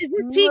to. Is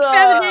this peak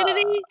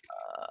femininity?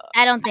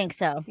 I don't think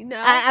so.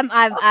 No.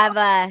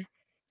 I've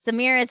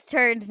Samirah's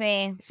turned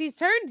me. She's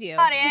turned you.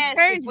 She's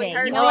turned me.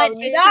 You know what?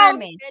 She's no. turned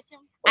me.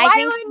 I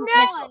think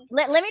no.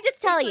 let me just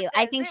tell you,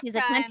 I think she's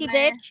a cunty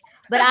bitch,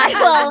 but That's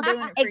I what I've will been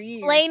doing for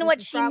explain years. what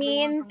This is she probably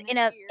one means from in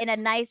this a year.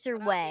 nicer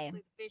But way.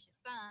 obviously the fish is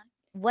fine.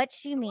 What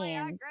she The way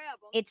I means, grab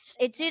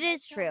 'em, it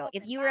is true.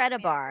 If you were at a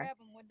bar,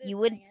 you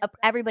would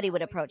everybody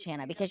would approach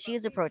Hannah because she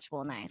is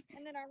approachable and nice.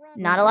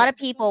 Not a lot of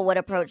people would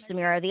approach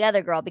Samirah or the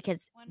other girl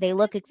because they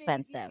look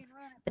expensive.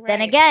 But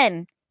then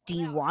again, do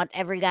you want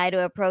every guy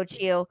to approach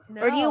you?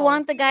 Or do you No.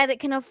 want the guy that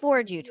can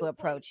afford you to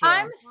approach you?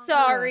 I'm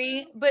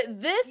sorry, but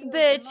this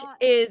bitch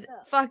is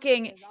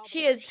fucking.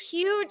 She has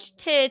huge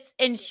tits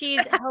and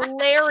she's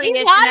hilarious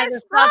in hot a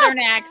as fuck. southern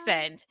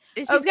accent.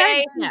 She's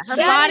Okay, her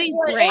That body's is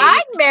what- great.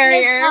 I'd marry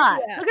She's her.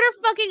 hot. Look at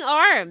her fucking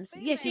arms.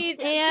 Yeah, She's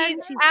tan,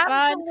 she's fun.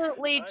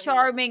 absolutely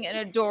charming and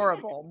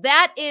adorable.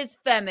 That is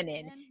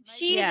feminine.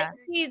 She's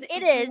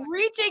It is.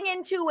 reaching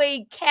into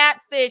a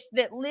catfish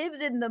that lives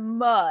in the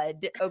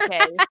mud.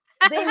 Okay,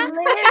 they live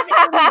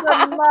in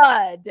the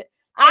mud. And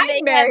I'd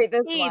they marry have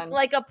this teeth one.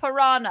 like a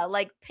piranha,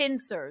 like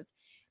pincers,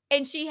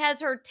 and she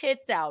has her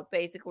tits out.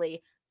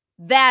 Basically,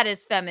 that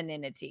is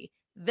femininity.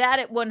 That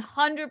it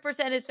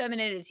 100% is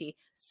femininity.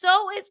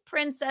 So is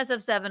Princess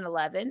of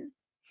 7-Eleven.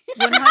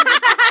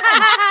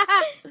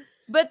 100%.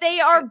 But they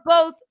are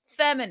both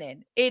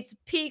feminine. It's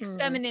peak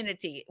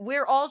femininity.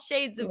 We're all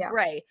shades of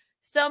gray.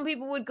 Some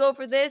people would go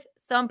for this.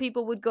 Some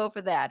people would go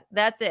for that.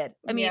 That's it.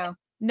 I mean,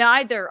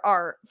 neither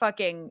are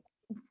fucking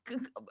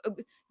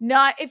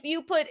not. If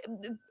you put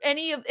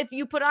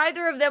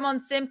either of them on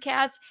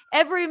Simpcast,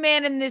 every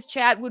man in this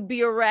chat would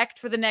be erect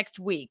for the next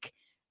week.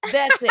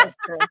 That's it.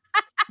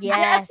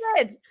 Yes.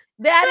 That's it.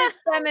 That is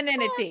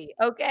femininity.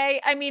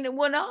 Okay. I mean,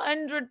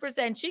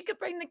 100%. She could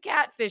bring the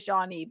catfish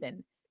on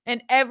even,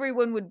 and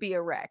everyone would be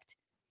erect.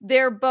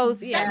 They're both.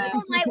 Some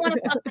people might want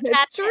to fuck the It's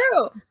catfish.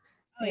 true.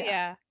 Oh,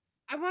 yeah.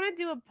 I want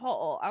to do a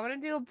poll. I want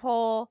to do a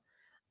poll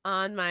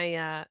on my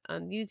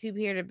on YouTube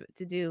here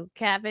to do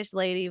catfish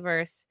lady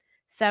versus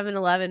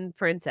 7-Eleven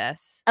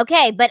princess.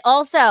 Okay, but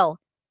also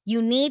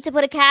you need to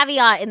put a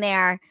caveat in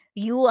there.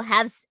 You will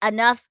have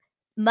enough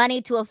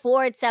money to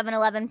afford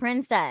 7-Eleven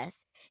princess.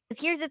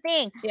 Because here's the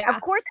thing. Yeah.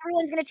 Of course,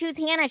 everyone's going to choose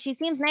Hannah. She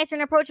seems nice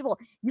and approachable.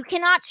 You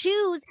cannot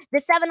choose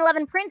the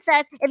 7-Eleven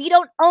princess if you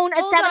don't own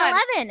a Hold on.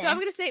 7-Eleven. So I'm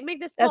going to make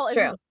this That's poll.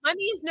 true. If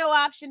money is no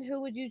option,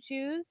 who would you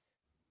choose?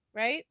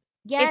 Right?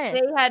 Yes.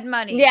 If they had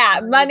money.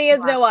 Yeah, money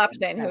is no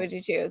option. Who would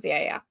you choose?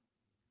 Yeah.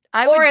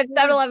 Or if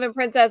 7-Eleven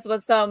Princess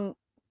was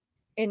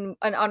in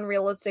an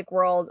unrealistic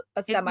world,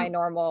 a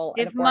semi-normal.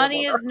 If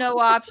money is no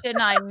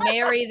option, I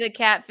marry the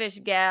catfish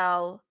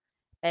gal,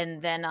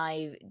 and then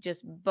I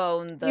just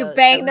bone the. You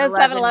bang the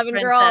 7-Eleven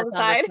girl on the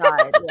side.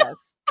 Yes.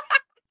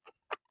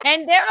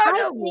 And there are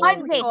no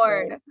rules.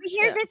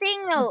 Here's the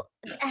thing, though.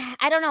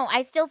 I don't know.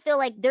 I still feel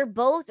like they're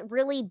both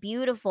really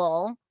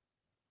beautiful.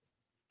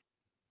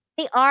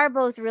 They are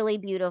both really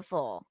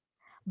beautiful.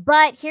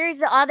 But here's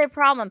the other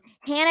problem.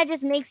 Hannah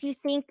just makes you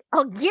think,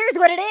 oh, here's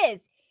what it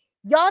is.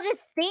 Y'all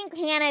just think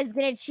Hannah is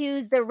going to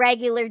choose the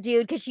regular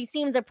dude because she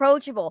seems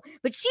approachable.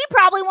 But she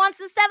probably wants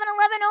the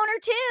 7-Eleven owner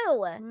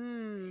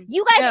too.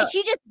 You guys,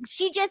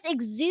 she just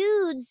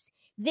exudes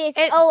this.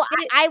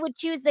 I would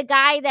choose the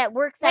guy that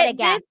works at a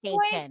gas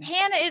station.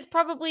 Hannah is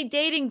probably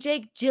dating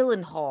Jake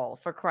Gyllenhaal,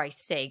 for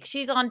Christ's sake.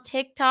 She's on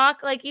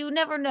TikTok. Like, you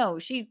never know.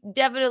 She's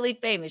definitely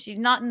famous. She's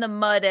not in the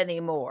mud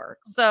anymore.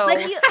 So,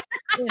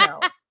 you know.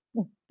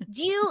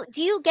 Do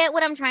you get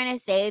what I'm trying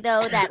to say,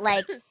 though? That,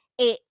 like,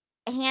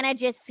 Hannah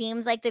just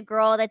seems like the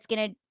girl that's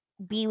going to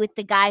be with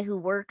the guy who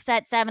works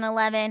at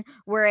 7-Eleven,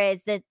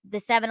 whereas the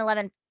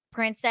 7-Eleven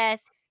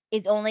princess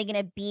is only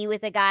going to be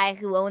with a guy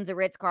who owns a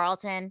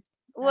Ritz-Carlton.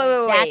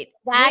 Wait.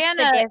 That's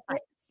Hannah, the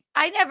difference.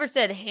 I never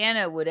said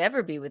Hannah would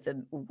ever be with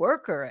a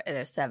worker at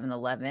a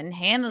 7-Eleven.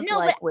 Hannah's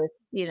with,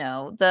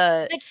 the...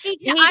 But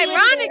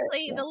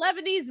ironically, the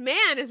Lebanese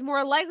man is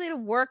more likely to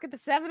work at the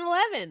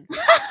 7-Eleven.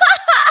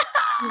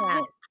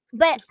 Yeah.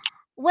 But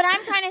what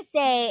I'm trying to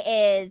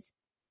say is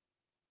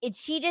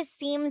she just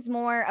seems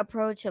more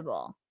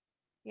approachable.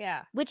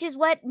 Yeah. Which is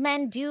what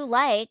men do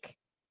like.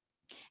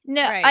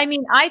 No, right. I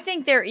mean, I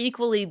think they're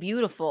equally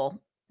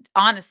beautiful,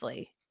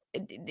 honestly.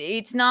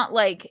 It's not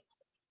like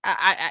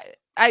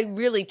I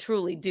really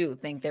truly do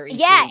think they're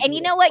equally beautiful. And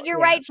you know what? You're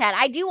right, Chad.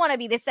 I do want to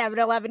be the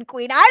 7-Eleven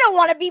queen. I don't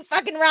want to be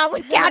fucking around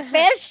with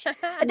catfish.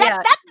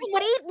 That thing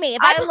would eat me.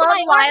 If I love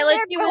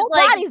Lila, she was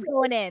like, body's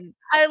going in.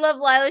 I love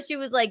Lila. She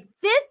was like,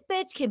 this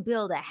bitch can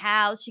build a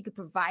house. She could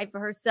provide for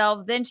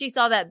herself. Then she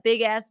saw that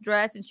big ass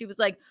dress and she was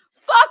like,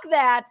 fuck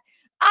that.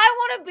 I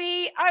want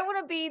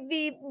to be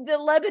the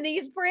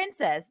Lebanese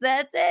princess.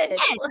 That's it.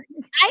 Yes.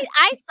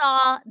 I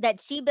saw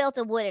that she built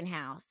a wooden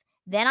house.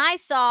 Then I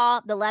saw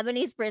the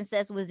Lebanese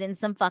princess was in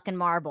some fucking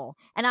marble.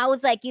 And I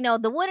was like,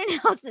 the wooden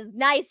house is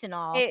nice and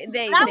all.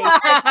 They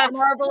put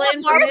marble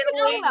in for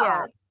Italy.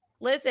 Yeah.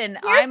 Listen,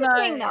 Go ahead.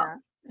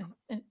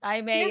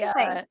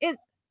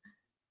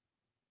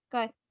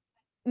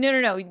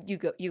 No. You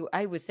go.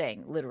 I was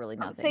saying literally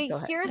nothing. So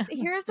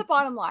here's the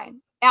bottom line.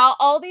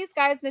 All these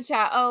guys in the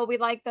chat, we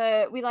like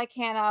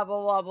Hannah, blah,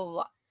 blah, blah,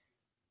 blah.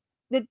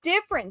 The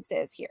difference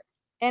is here,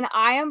 and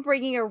I am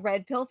bringing a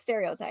red pill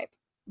stereotype,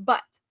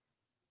 but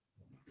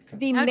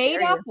the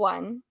made up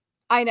one,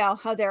 I know,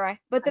 how dare I?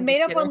 But the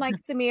made up one, like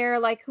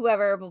Samirah, like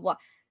whoever, blah, blah,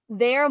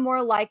 they are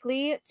more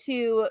likely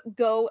to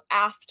go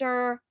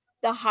after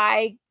the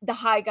high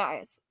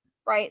guys,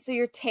 right? So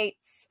your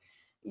Tates,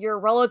 your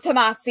Rollo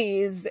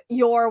Tomassis,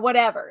 your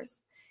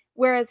whatevers.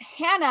 Whereas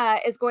Hannah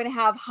is going to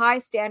have high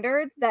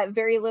standards that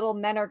very little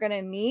men are going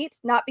to meet,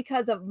 not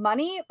because of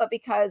money, but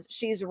because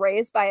she's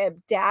raised by a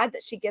dad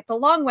that she gets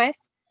along with,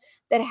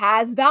 that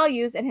has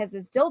values and has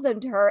instilled them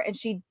to her, and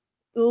she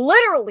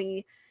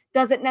literally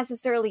doesn't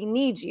necessarily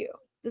need you.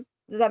 Does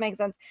that make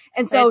sense?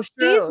 And so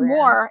she's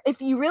more, if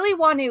you really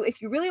want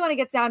to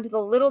get down to the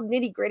little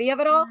nitty gritty of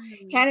it all,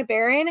 Hannah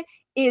Barron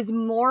is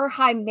more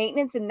high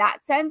maintenance in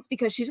that sense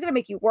because she's going to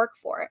make you work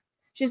for it.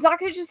 She's not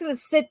just going to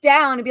sit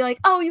down and be like,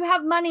 oh, you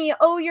have money.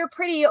 Oh, you're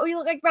pretty. Oh, you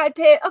look like Brad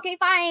Pitt. Okay,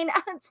 fine.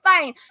 It's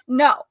fine.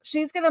 No,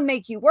 she's going to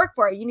make you work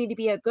for it. You need to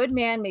be a good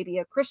man, maybe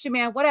a Christian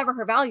man, whatever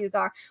her values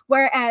are.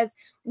 Whereas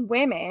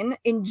women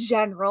in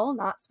general,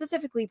 not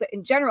specifically, but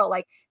in general,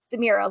 like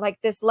Samirah,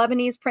 like this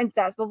Lebanese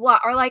princess, blah, blah,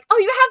 are like, oh,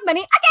 you have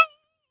money. Okay,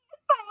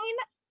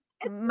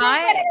 it's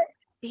fine.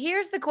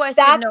 Here's the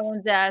question no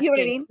one's asking. You know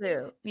what I mean?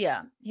 Too.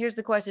 Yeah. Here's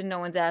the question no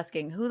one's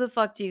asking. Who the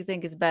fuck do you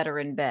think is better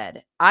in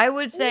bed? I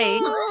would say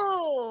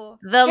the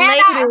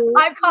lady.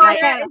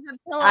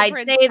 I'd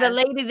say the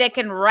lady that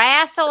can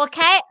wrestle a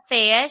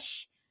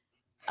catfish.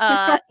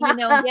 Get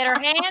her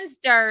hands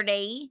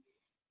dirty.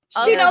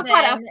 She knows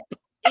how to.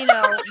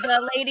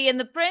 The lady in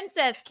the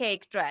princess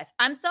cake dress.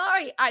 I'm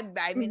sorry. I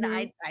mean,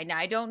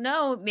 I don't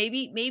know.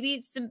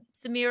 Maybe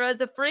Samirah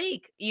is a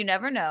freak. You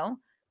never know.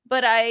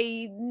 But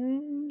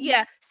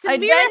Samirah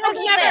has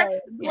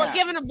never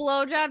given a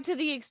blowjob to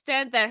the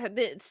extent that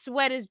the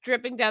sweat is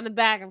dripping down the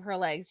back of her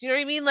legs. You know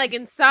what I mean? Like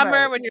in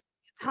summer when it's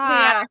hot.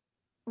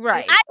 Yeah.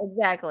 Right.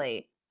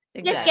 Exactly.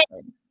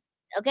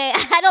 Okay,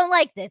 I don't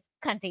like this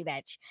cunty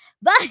bitch.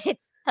 But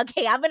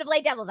okay, I'm going to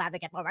play devil's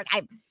advocate for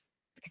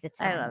because it's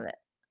fun. I love it.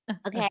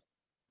 Okay.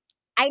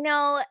 I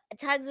know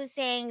Tugs was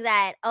saying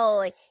that,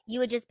 you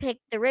would just pick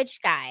the rich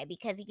guy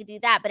because he could do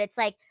that. But it's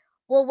like,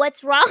 well,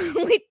 what's wrong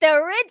with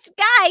the rich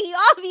guy? He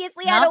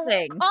obviously had to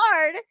work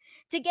hard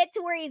to get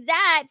to where he's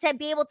at to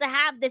be able to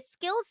have the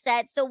skill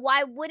set. So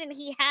why wouldn't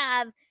he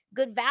have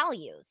good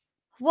values?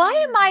 Why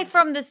am I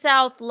from the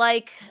South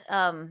like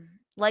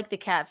like the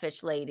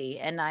catfish lady,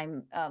 and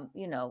I'm,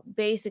 you know,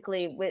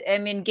 basically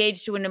I'm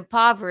engaged to an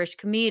impoverished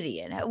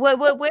comedian.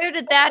 Where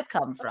did that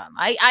come from?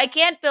 I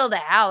can't build a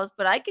house,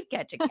 but I could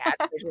catch a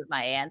catfish with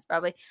my hands,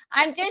 probably.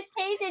 I'm just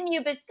teasing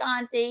you,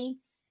 Visconti.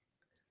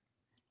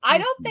 I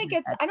don't think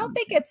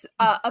it's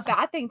a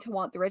bad thing to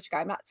want the rich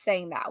guy. I'm not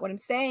saying that. What I'm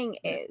saying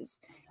is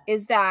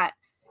that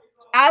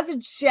as a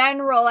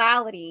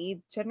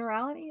generality, is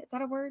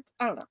that a word?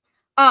 I don't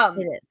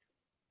know. It is.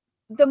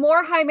 The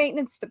more high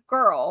maintenance the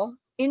girl,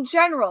 in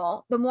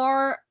general, the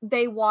more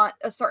they want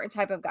a certain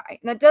type of guy.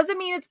 And that doesn't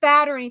mean it's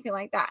bad or anything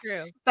like that.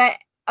 True. But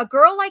a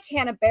girl like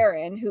Hannah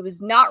Barron, who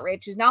is not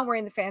rich, who's not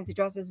wearing the fancy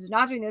dresses, who's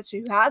not doing this,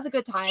 who has a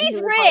good time. She's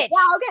rich. Like,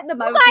 yeah, I'll get in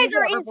the You guys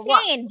are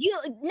insane.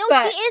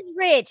 She is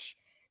rich.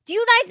 Do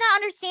you guys not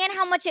understand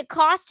how much it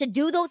costs to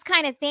do those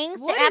kind of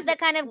things, to have that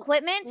kind of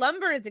equipment?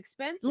 Lumber is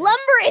expensive. Lumber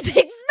is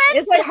expensive.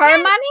 Is it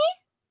her money?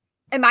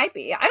 It might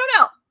be. I don't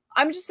know.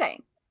 I'm just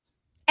saying.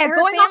 And her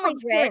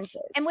family's rich,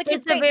 and which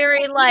is a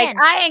very like,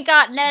 I ain't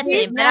got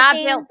nothing, but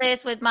I built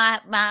this with my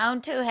own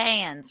two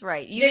hands.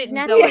 Right? There's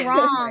nothing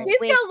wrong. She's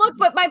gonna look,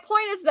 but my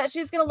point is that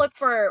she's gonna look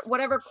for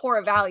whatever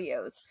core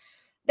values.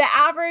 The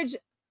average,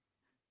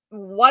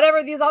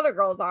 whatever these other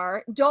girls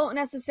are, don't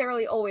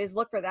necessarily always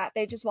look for that.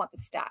 They just want the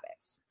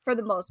status for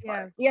the most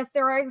part. Yes,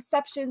 there are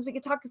exceptions. We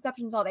could talk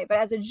exceptions all day, but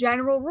as a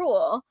general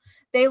rule,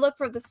 they look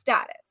for the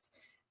status.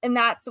 And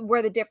that's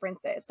where the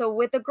difference is. So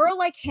with a girl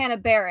like Hannah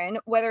Barron,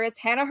 whether it's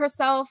Hannah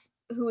herself,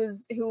 who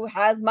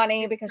has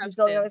money because she's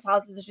building all these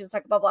houses and she's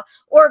like blah, blah,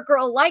 or a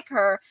girl like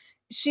her,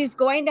 she's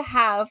going to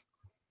have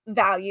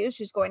values,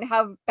 she's going to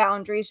have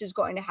boundaries, she's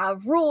going to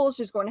have rules,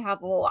 she's going to have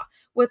blah, blah, blah.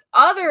 With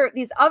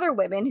these other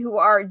women who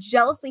are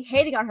jealously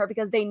hating on her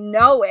because they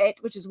know it,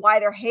 which is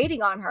why they're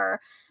hating on her,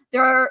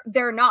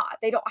 they're not.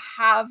 They don't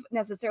have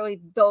necessarily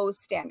those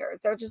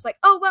standards. They're just like,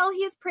 oh, well,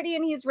 he's pretty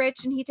and he's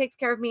rich and he takes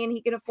care of me and he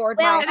can afford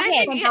my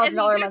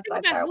 $10,000 a month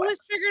lifestyle. Who is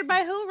triggered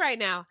by who right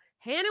now?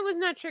 Hannah was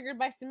not triggered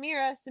by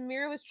Samirah.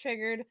 Samirah was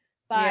triggered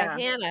by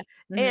Hannah.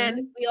 Mm-hmm.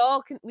 And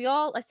we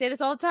all, I say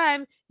this all the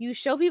time, you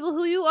show people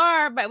who you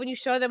are by when you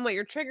show them what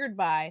you're triggered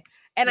by.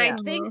 And I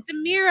think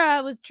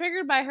Samirah was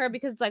triggered by her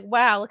because it's like,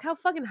 wow, look how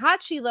fucking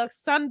hot she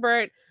looks,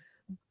 sunburnt,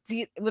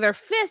 with her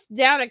fist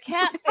down a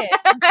catfish.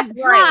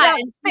 Right.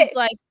 And she's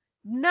like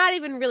not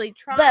even really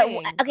trying.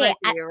 But okay,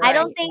 I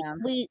don't think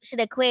we should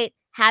equate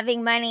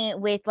having money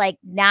with like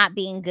not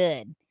being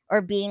good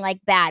or being like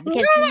bad,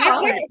 because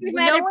here's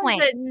my other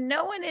point.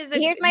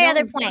 Here's my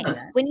other point.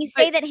 When you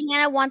say that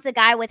Hannah wants a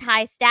guy with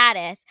high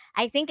status,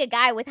 I think a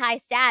guy with high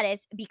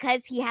status,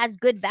 because he has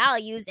good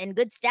values and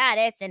good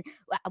status and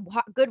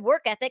good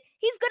work ethic,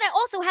 he's gonna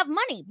also have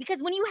money,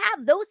 because when you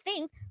have those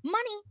things,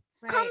 money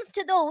comes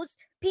to those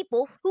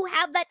people who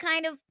have that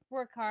kind of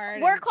work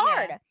hard.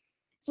 Yeah.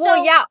 So,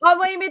 well, yeah. I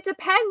mean, it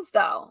depends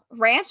though.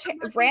 Ranch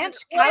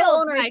cattle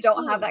owners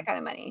don't have that kind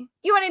of money.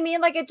 You know what I mean?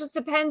 Like, it just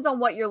depends on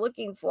what you're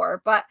looking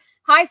for. But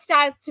high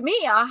status, to me,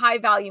 a high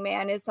value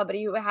man is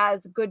somebody who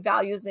has good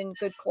values and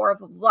good core,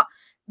 blah, blah, blah.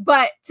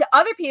 But to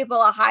other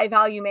people, a high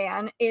value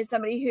man is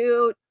somebody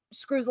who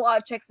screws a lot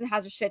of chicks and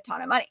has a shit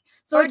ton of money.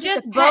 So or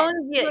just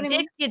bones you,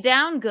 dicks you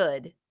down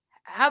good.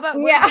 How about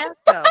that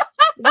go?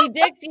 He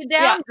dicks you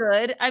down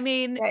good. I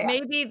mean,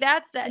 maybe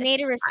that's that. Need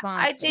a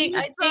response.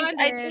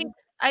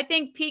 I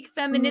think peak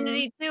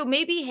femininity too.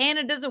 Maybe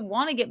Hannah doesn't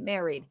want to get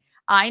married.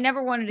 I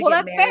never wanted to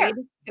get married.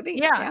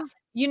 Fair.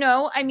 You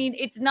know, I mean,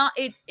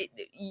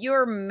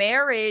 your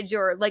marriage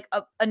or like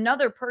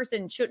another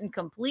person shouldn't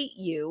complete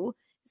you.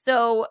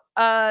 So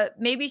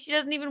maybe she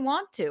doesn't even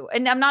want to.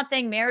 And I'm not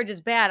saying marriage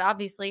is bad.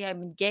 Obviously,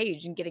 I'm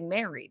engaged and getting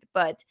married.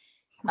 But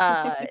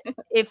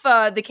if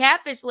the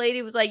catfish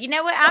lady was like, you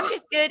know what, I'm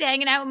just good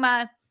hanging out with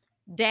my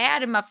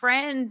dad and my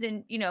friends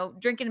and, you know,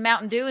 drinking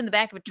Mountain Dew in the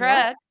back of a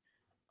truck.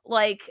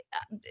 Like,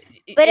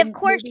 but of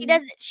course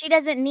she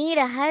doesn't need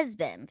a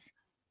husband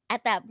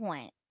at that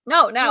point.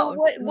 No.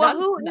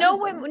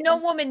 No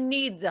woman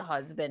needs a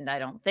husband, I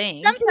don't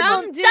think. Some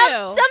people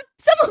do.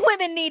 Some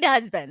women need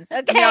husbands.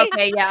 Okay.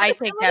 Okay, yeah, I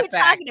take that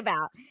back. Talking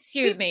about.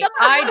 Excuse me.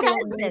 I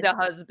don't need a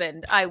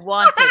husband. I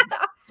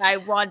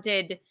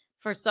wanted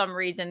for some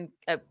reason,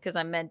 because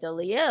I'm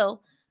mentally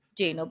ill,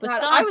 Gino Bisconti.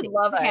 I would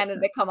love Hannah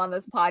to come on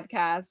this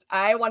podcast.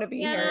 I want to be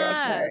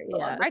here.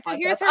 Right, so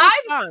here's her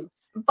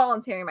response. I'm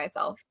volunteering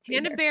myself.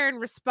 Hannah Barron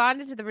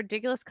responded to the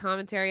ridiculous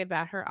commentary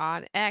about her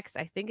on X.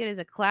 I think it is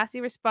a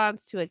classy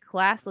response to a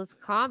classless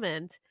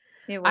comment.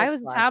 I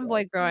was a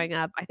tomboy growing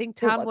up. I think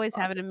tomboys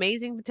have an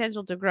amazing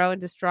potential to grow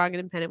into strong and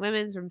independent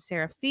women. From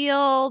Sarah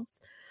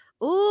Fields.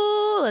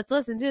 Ooh, let's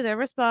listen to their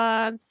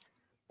response.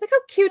 Look how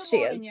cute she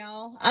is.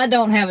 Y'all. I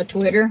don't have a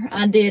Twitter.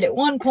 I did at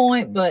one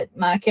point, but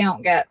my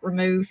account got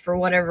removed for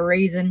whatever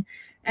reason,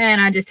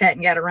 and I just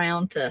hadn't got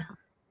around to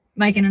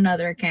making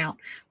another account.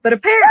 But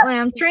apparently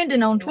I'm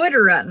trending on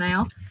Twitter right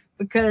now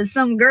because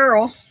some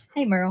girl,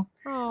 hey Meryl,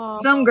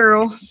 some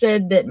girl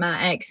said that my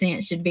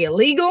accent should be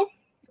illegal.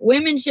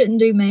 Women shouldn't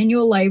do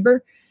manual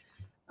labor.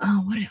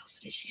 What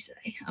else did she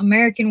say?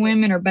 American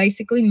women are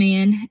basically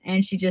men,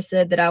 and she just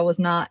said that I was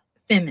not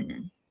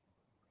feminine.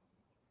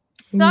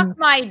 Suck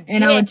my dick.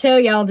 And I would tell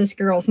y'all this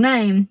girl's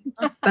name,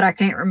 but I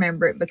can't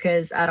remember it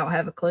because I don't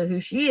have a clue who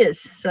she is.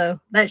 So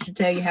that should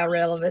tell you how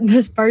relevant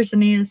this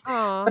person is.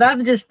 Aww. But I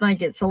just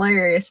think it's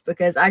hilarious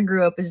because I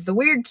grew up as the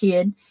weird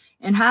kid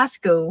in high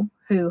school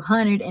who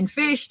hunted and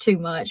fished too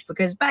much,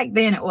 because back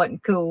then it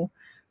wasn't cool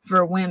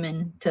for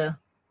women to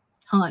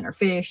hunt or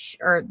fish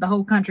or the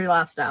whole country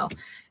lifestyle.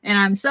 And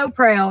I'm so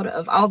proud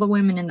of all the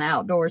women in the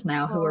outdoors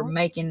now who are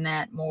making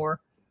that more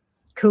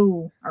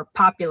cool or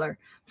popular.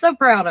 So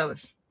proud of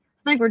us.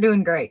 I think we're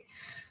doing great.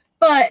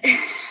 But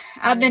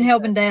I've been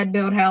helping Dad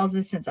build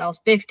houses since I was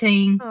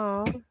 15.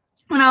 Aww.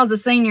 When I was a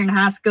senior in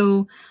high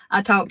school,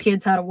 I taught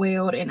kids how to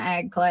weld in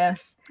ag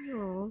class.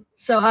 Aww.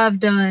 So I've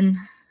done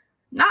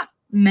not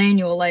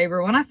manual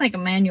labor. When I think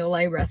of manual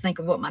labor, I think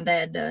of what my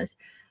dad does.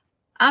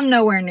 I'm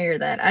nowhere near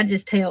that. I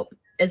just help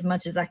as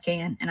much as I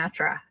can, and I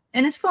try.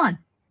 And it's fun.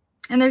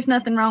 And there's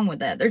nothing wrong with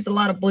that. There's a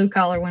lot of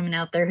blue-collar women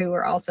out there who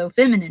are also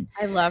feminine.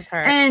 I love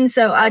her. And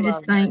so I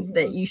just think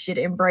that you should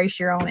embrace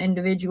your own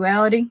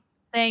individuality.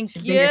 Thank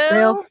you. Be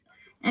yourself.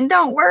 And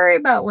don't worry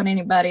about what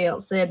anybody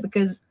else said,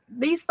 because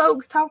these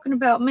folks talking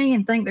about me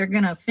and think they're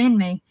going to offend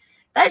me,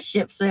 that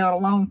ship sailed a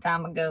long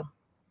time ago.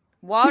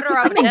 Water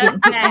off a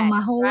duck's back,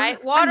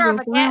 right? Water off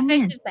a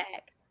catfish's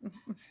back.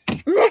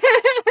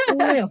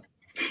 Well.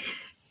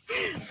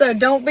 So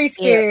don't be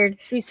scared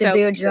to so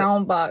build your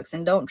own box,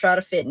 and don't try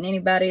to fit in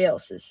anybody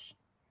else's.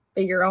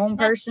 Be your own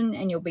person,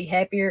 and you'll be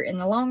happier in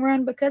the long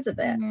run because of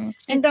that.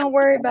 And don't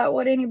worry about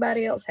what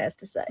anybody else has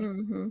to say.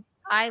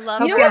 I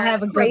love You her. know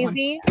have a what's good one.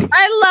 crazy?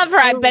 I love her.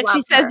 I bet she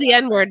love says her. the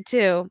N-word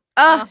too.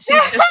 Oh,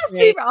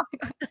 She probably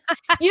does.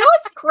 You know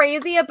what's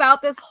crazy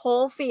about this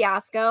whole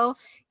fiasco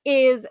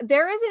is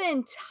there is an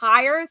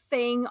entire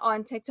thing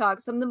on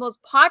TikTok. Some of the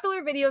most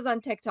popular videos on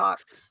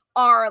TikTok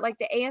are like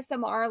the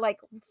ASMR, like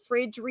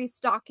fridge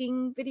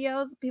restocking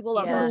videos. People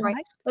love those, right?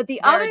 But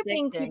the They're other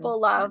thing addicting. people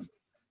love,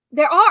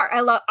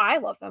 I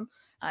love them.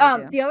 I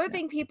do. The other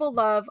thing people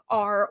love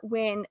are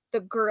when the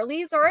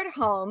girlies are at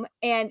home,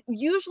 and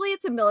usually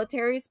it's a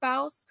military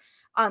spouse,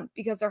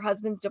 because their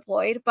husband's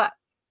deployed, but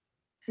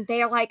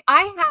they're like,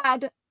 I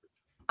had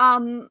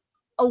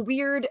a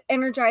weird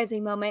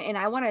energizing moment and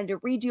I wanted to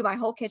redo my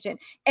whole kitchen.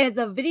 And it's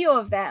a video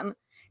of them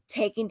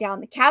taking down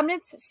the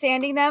cabinets,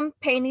 sanding them,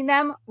 painting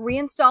them,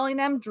 reinstalling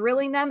them,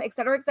 drilling them,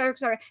 etc., etc.,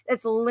 etc.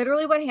 That's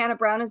literally what Hannah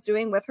Barron is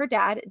doing with her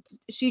dad.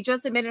 She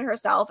just admitted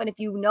herself, and if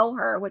you know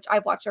her, which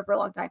I've watched her for a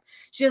long time,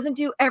 she doesn't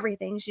do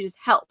everything. She just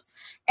helps,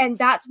 and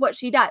that's what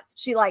she does.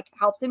 She like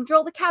helps him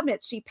drill the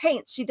cabinets. She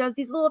paints. She does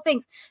these little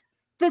things.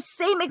 The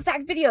same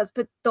exact videos,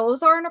 but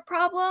those aren't a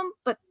problem.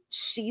 But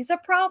she's a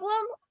problem.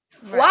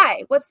 Right.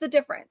 Why? What's the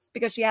difference?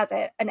 Because she has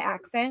an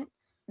accent.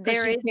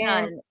 There is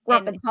none.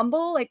 Rough and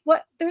tumble. Like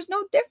what? There's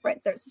no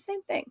difference. There's the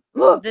same thing.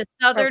 The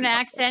Southern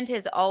accent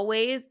has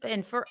always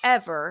and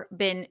forever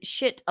been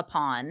shit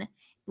upon,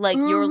 like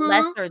you're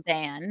lesser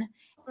than.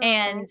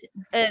 And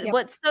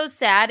what's so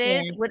sad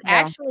is,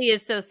 actually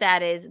is so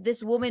sad is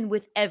this woman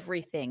with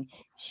everything.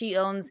 She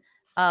owns,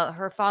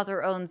 her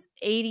father owns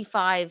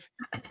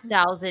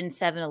 85,000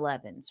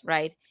 7-Elevens,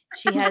 right?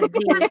 She has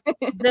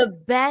the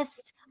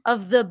best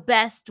of the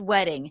best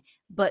wedding.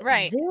 But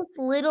this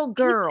little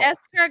girl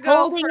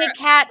holding a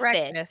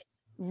catfish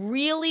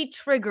really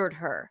triggered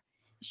her.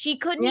 She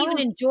couldn't even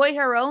enjoy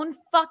her own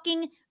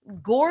fucking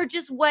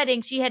gorgeous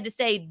wedding. She had to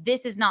say,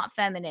 this is not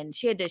feminine.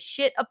 She had to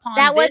shit upon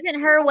that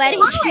wasn't her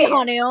wedding,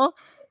 Keanu.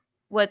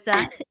 What's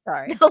that?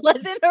 Sorry. That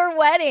wasn't her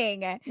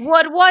wedding.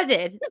 What was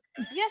it?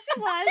 Yes, it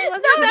was. It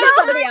wasn't that was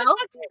somebody else.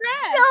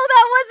 No,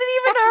 that wasn't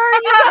even her.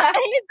 You guys.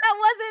 That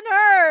wasn't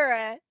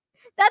her.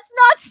 That's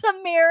not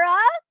Samirah.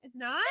 It's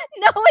not?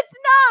 No, it's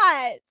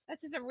not.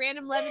 That's just a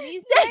random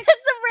Lebanese That's chick?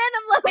 a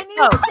random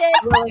Lebanese chick.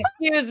 Well,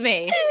 excuse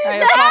me. I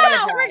No,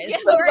 apologize.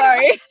 I'm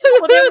sorry.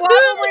 Well, then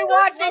why are we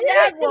watching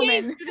that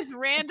woman? This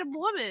random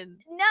woman.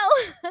 No.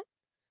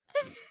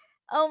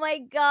 Oh my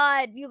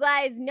God, you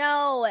guys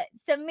know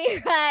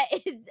Samirah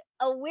is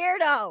a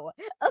weirdo.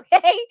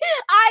 Okay,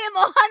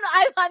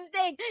 I'm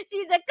saying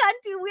she's a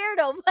cunty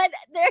weirdo, but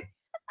there.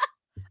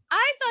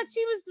 I thought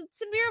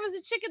Samirah was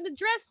a chick in the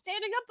dress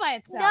standing up by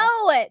itself.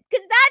 No,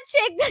 because that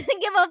chick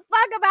doesn't give a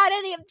fuck about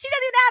any of. She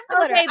doesn't even have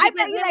Twitter. Okay, I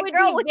because bet you it that would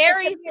girl be would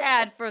very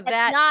sad for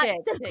that not chick.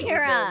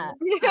 Samirah.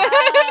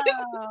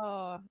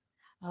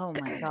 Oh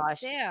my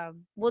gosh.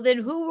 Damn. Well, then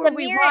who were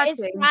we Samirah watching?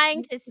 is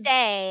trying to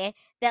say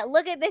that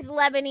look at this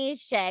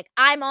Lebanese chick.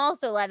 I'm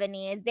also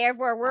Lebanese,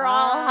 therefore we're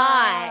all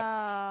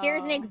hot.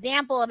 Here's an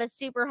example of a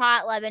super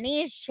hot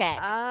Lebanese chick.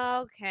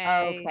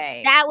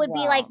 Okay. That would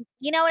be like,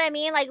 you know what I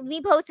mean? Like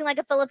me posting like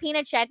a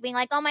Filipina chick being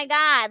like, oh my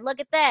God,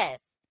 look at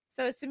this.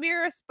 So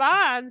Samirah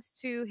responds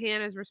to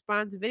Hannah's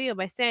response video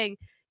by saying,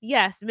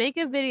 yes, make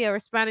a video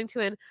responding to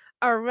an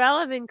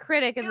irrelevant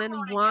critic and then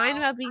whine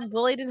about being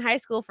bullied in high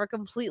school for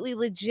completely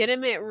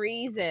legitimate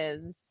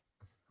reasons.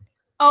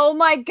 Oh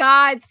my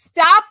God,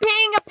 stop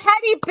being a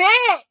petty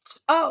bitch.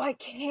 Oh, I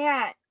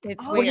can't.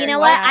 It's Well, you know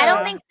what? I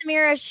don't think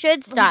Samirah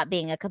should stop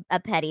being a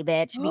petty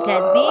bitch,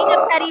 because being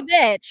a petty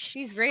bitch,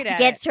 she's great at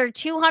gets her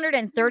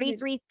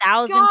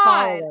 233,000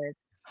 followers.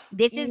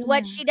 This is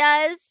what she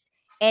does.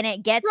 and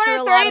it gets her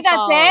a lot of that's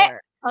followers.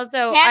 it.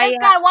 Also, Hannah's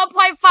got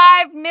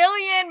 1.5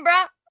 million, bro.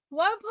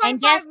 1.5 And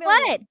guess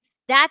million. what?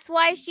 That's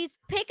why she's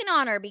picking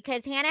on her,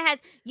 because Hannah has.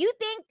 You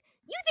think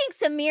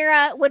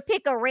Samirah would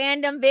pick a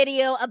random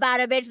video about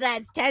a bitch that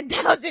has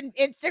 10,000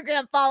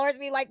 Instagram followers and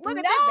be like, look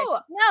at this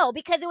bitch? No,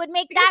 because it would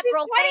make that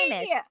girl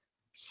famous.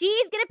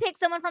 She's gonna pick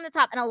someone from the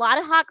top, and a lot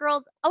of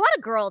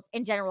girls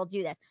in general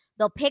do this.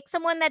 They'll pick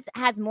someone that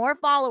has more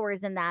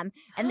followers than them,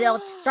 and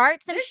they'll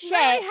start some shit. This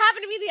really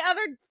happened to me the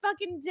other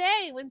fucking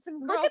day when some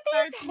girl Look at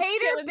these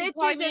hater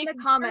bitches in the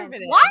comments.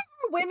 Why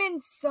are women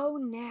so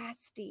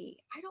nasty?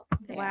 I don't.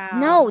 Wow.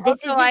 No,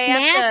 this also, is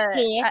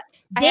nasty.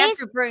 I have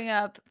to bring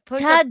up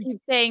Push-Up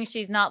saying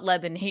she's not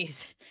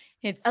Lebanese.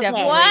 It's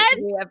definitely What?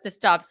 we have to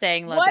stop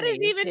saying Lebanese. What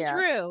is even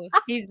true?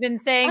 He's been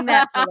saying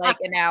that for like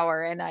an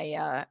hour, and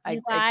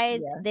you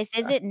guys, this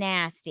isn't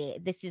nasty.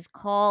 This is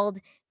called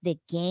the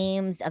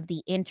games of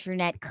the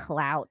internet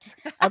clout.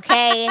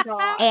 Okay.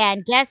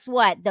 And guess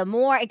what? The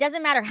more, it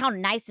doesn't matter how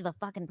nice of a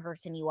fucking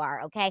person you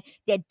are. Okay.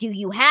 Do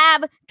you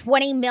have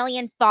 20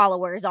 million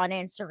followers on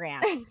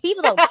Instagram?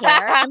 People don't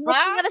care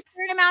unless you have a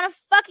certain amount of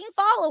fucking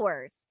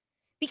followers.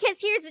 Because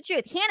here's the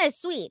truth. Hannah's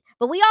sweet,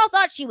 but we all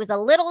thought she was a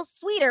little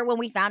sweeter when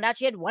we found out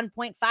she had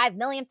 1.5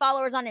 million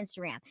followers on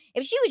Instagram.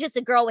 If she was just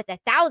a girl with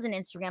 1,000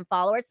 Instagram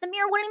followers,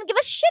 Samirah wouldn't even give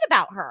a shit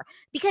about her,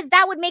 because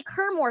that would make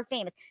her more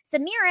famous.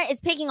 Samirah is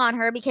picking on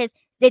her because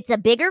it's a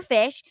bigger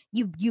fish.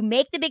 You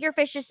make the bigger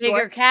fish a store.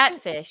 Bigger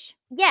catfish.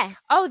 Yes.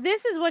 Oh,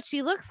 this is what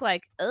she looks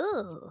like.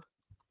 Oh,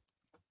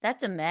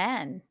 That's a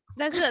man.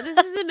 this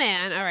is a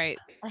man. All right.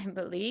 I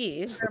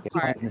believe. The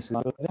fact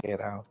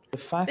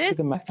of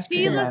the matter,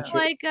 she looks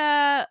like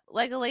a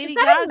Lady Is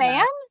that Gaga. a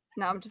man?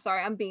 No, I'm just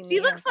sorry. I'm being.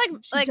 She looks like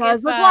she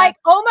does if, look like.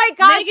 Oh my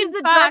gosh, Megan she's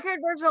the Fox dark-haired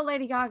version of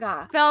Lady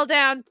Gaga. fell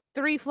down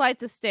 3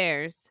 flights of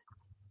stairs.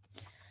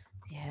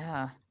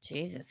 Yeah.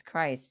 Jesus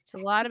Christ. It's a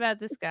lot about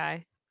this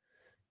guy,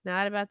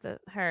 not about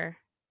her.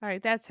 All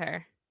right, that's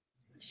her.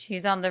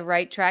 She's on the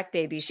right track,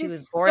 baby. She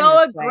was born so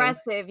this way.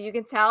 aggressive. You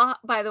can tell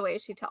by the way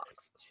she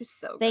talks. She's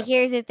so aggressive. But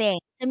here's the thing.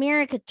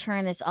 Samirah could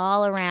turn this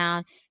all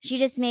around. She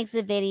just makes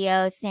a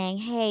video saying,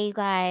 hey, you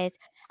guys,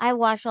 I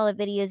watched all the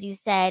videos you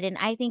said, and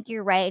I think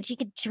you're right. And she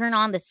could turn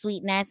on the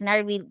sweetness, and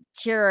I would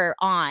cheer her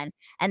on.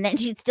 And then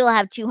she'd still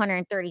have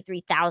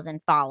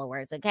 233,000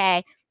 followers,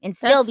 okay? And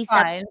still be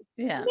fine.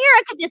 Yeah.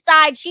 Samirah could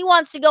decide she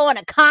wants to go on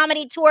a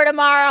comedy tour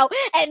tomorrow,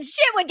 and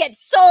shit would get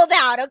sold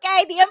out,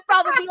 okay? The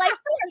Improv would be like,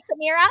 sure,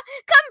 Samirah,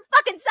 come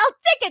fucking sell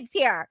tickets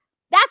here.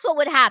 That's what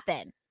would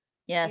happen.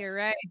 Yes. You're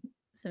right.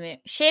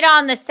 Shit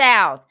on the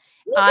South.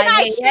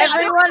 I hate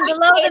everyone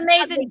below the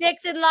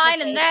Mason-Dixon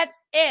line, and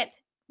that's it.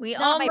 We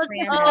almost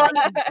own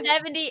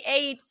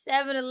 78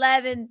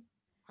 7-Elevens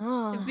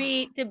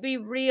to be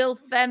real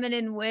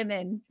feminine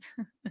women.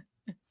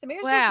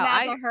 Samirah's just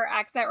mad that her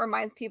accent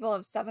reminds people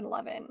of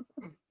 7-Eleven.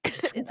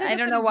 I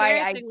don't know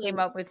why I came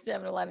up with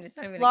 7-Eleven. It's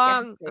not even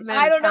long.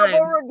 I don't know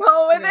where we're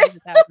going with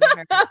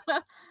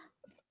it.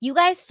 You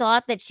guys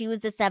thought that she was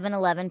the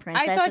 7-Eleven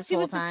princess. I thought she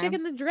was the chick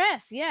in the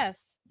dress. Yes.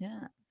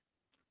 Yeah.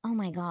 Oh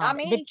my god!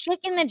 The chick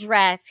in the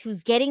dress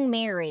who's getting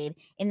married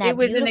in that it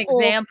was an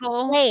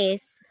example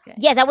place. Okay.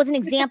 Yeah, that was an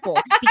example.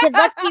 Because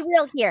let's be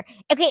real here.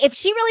 Okay, if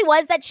she really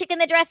was that chick in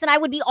the dress, then I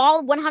would be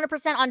all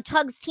 100% on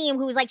Tug's team,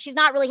 who was like, she's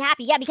not really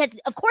happy. Yeah, because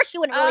of course she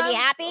wouldn't really be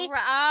happy.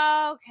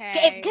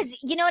 Okay. Because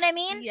you know what I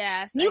mean?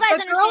 Yes. You guys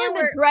understand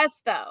the dress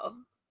though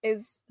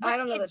is I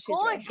don't know that she's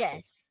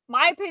gorgeous.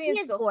 My opinion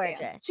is still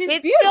gorgeous. She's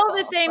it's beautiful, still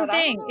the same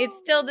thing. It's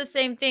still the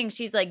same thing.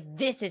 She's like,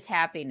 this is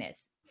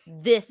happiness.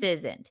 This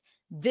isn't.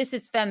 This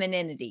is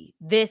femininity.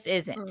 This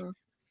isn't.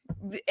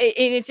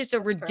 It's just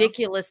a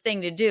ridiculous thing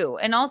to do.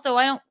 And also,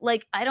 I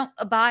don't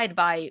abide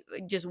by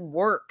just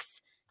works.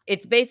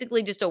 It's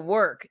basically just a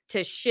work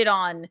to shit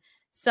on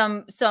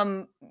some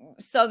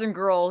Southern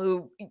girl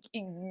who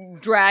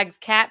drags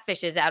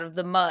catfishes out of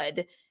the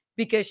mud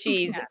because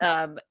she's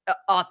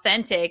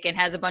authentic and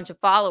has a bunch of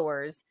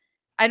followers.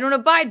 I don't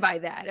abide by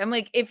that. I'm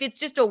like, if it's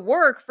just a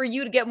work for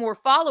you to get more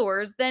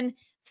followers, then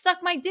suck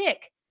my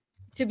dick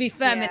to be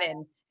feminine.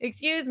 Yeah.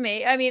 Excuse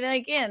me. I mean,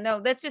 again, no,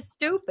 that's just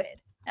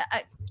stupid.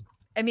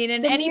 I mean,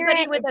 and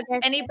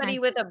anybody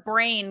with a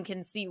brain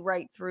can see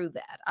right through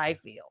that, I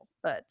feel.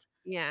 But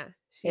yeah,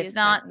 if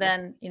not,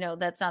 then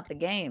that's not the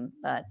game.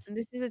 But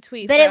this is a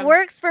tweet. But it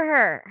works for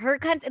her.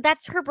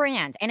 That's her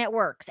brand, and it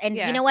works. And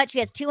yeah. You know what? She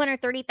has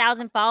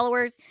 230,000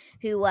 followers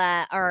who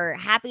are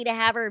happy to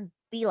have her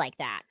be like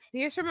that.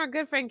 Here's from our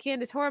good friend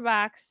Candace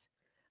Horbox.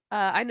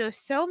 I know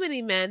so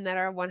many men that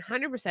are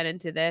 100%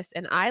 into this,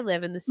 and I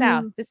live in the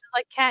South. This is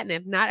like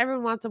catnip. Not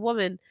everyone wants a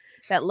woman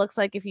that looks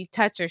like if you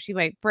touch her, she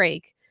might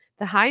break.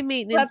 The high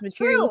maintenance,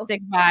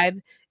 materialistic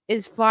vibe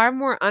is far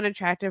more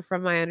unattractive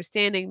from my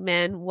understanding.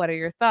 Men, what are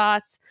your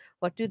thoughts?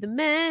 What do the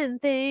men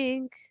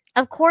think?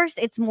 Of course,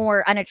 it's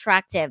more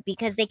unattractive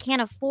because they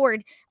can't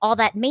afford all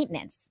that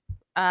maintenance.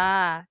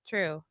 Ah,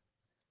 true.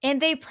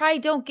 And they probably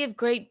don't give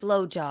great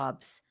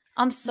blowjobs.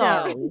 I'm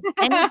sorry. No.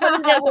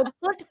 Anybody that will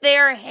put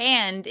their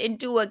hand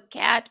into a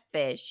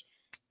catfish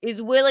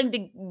is willing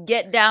to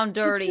get down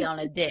dirty on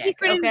a dick.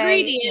 Secret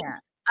ingredients.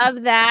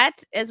 of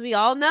that, as we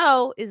all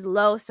know, is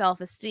low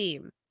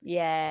self-esteem.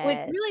 Yeah.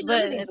 Which really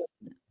none of these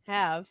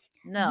have.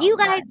 No, you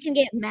guys can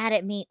get mad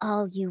at me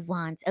all you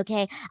want,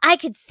 okay? I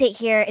could sit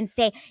here and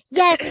say,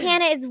 yes,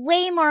 Hannah is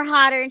way more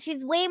hotter and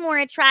she's way more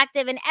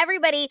attractive and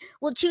everybody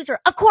will choose her.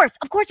 Of course,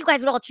 you guys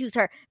would all choose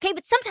her. Okay,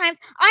 but sometimes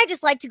I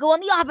just like to go on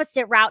the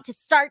opposite route to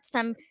start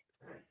some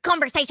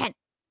conversation.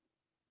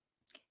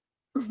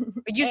 Are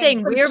you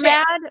saying we're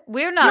mad?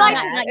 We're not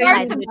mad. You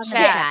guys some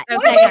chat.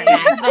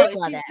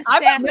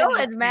 No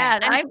one's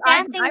mad. I'm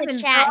passing the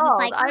chat.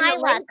 He's like,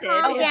 Kyla,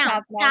 calm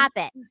down. Stop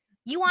it.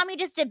 You want me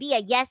just to be a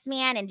yes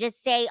man and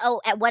just say, oh,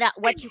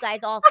 what you guys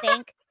all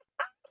think?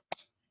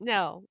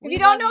 No. If you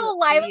don't know,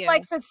 Lila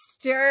likes to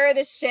stir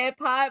the shit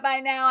pot by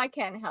now. I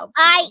can't help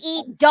you. I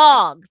eat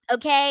dogs,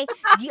 okay?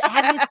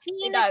 Have you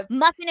seen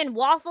Muffin and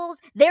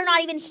Waffles? They're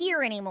not even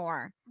here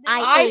anymore. No,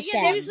 I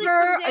shipped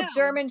her a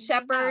German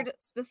Shepherd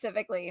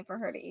specifically for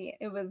her to eat.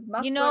 It was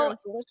muscular, it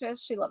was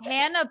delicious. She loved it.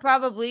 Hannah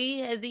probably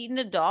has eaten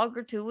a dog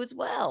or two as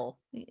well.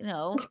 You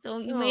know, so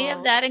you may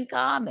have that in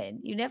common.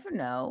 You never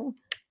know.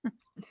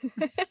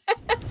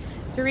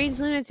 Deranged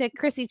Lunatic,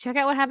 Chrissy, check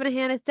out what happened to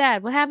Hannah's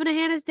dad. What happened to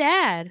Hannah's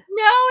dad?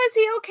 No, is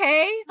he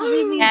okay?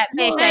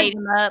 Catfish ate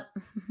him up.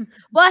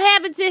 What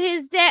happened to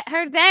his dad?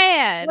 Her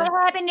dad? What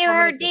happened to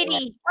her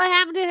Diddy? What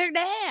happened to her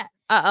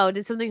dad?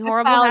 Did something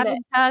horrible happen,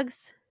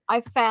 Tugs?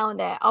 I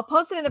found it. I'll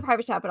post it in the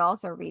private chat, but I'll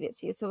also read it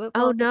to you. So,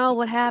 oh no,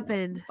 what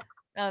happened?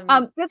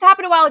 This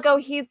happened a while ago.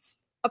 He's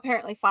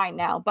apparently fine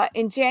now, but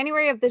in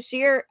January of this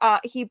year,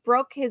 he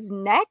broke his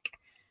neck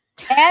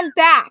and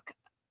back.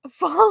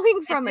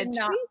 Falling from a tree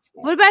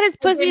stand. What about his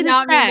pussy and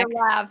his crack?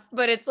 Laugh,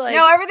 but it's like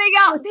no, everything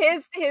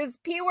else. His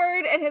P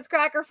word and his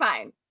crack are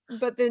fine,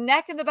 but the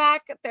neck and the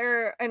back,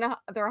 they're a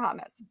hot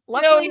mess.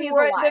 Luckily, he's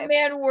alive. The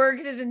man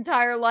works his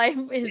entire life,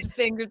 his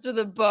fingers to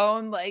the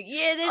bone. Like,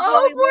 yeah, this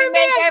is we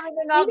make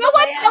everything off. You know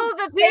what?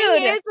 Though the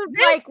thing is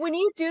like when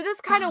you do this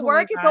kind of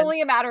work, it's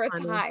only a matter of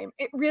time.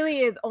 It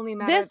really is only a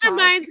matter of time. This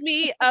reminds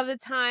me of the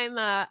time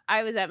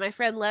I was at my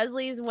friend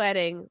Leslie's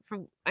wedding.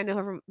 I know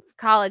her from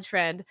college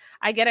friend.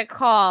 I get a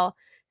call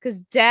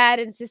because Dad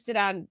insisted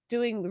on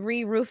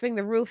re-roofing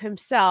the roof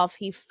himself.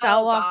 He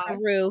fell off the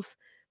roof.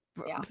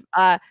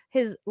 Yeah.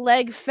 His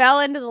leg fell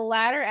into the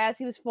ladder as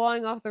he was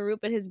falling off the roof,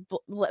 and his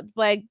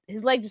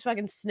leg just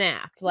fucking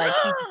snapped. Like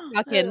he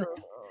fucking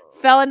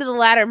fell into the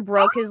ladder and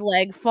broke his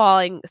leg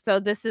falling. So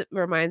this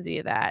reminds me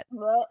of that.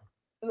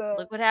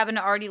 Look what happened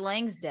to Artie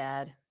Lang's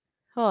dad.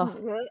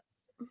 Oh,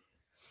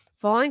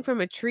 falling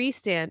from a tree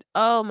stand.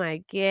 Oh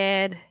my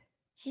god.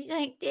 She's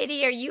like,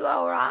 Diddy, are you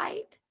all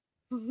right?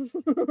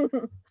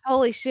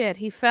 Holy shit.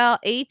 He fell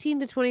 18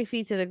 to 20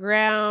 feet to the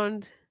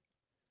ground.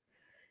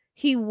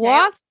 He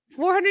walked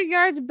 400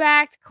 yards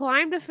back,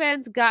 climbed a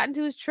fence, got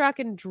into his truck,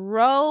 and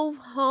drove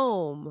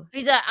home.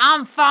 He's like,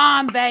 I'm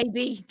fine,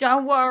 baby.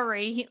 Don't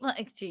worry.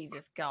 Like,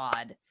 Jesus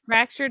God.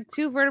 Fractured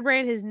 2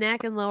 vertebrae in his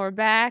neck and lower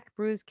back.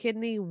 Bruised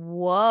kidney.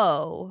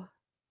 Whoa.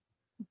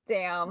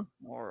 Damn.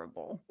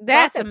 Horrible.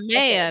 That's a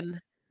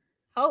man.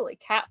 Holy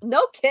cow.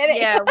 No kidding.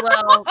 Yeah,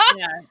 well,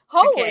 yeah.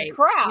 Holy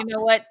crap. You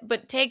know what?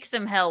 But take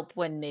some help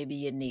when maybe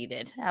you need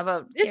it. How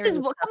about this?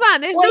 Come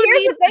on. There's no here's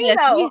need the thing,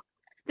 though.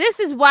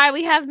 This is why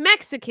we have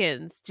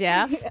Mexicans,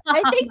 Jeff.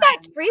 I think that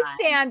tree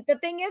stand, the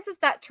thing is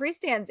that tree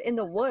stand's in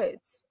the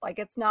woods. Like,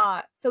 it's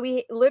not. So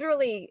he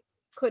literally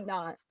could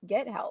not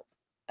get help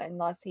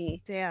unless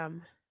he.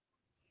 Damn.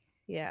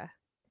 Yeah.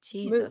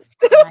 Jesus.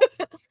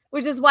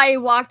 Which is why he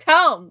walked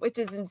home, which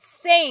is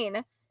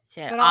insane.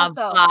 Yeah, but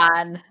also,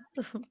 I'm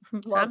fine.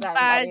 Well done,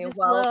 buddy.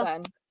 Well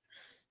done.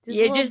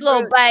 Just a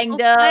little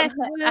banged up.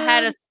 I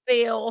had a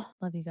spill.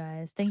 Love you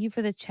guys. Thank you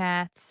for the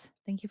chats.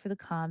 Thank you for the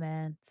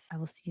comments. I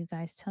will see you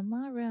guys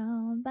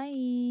tomorrow.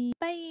 Bye.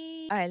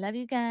 Bye. All right. Love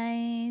you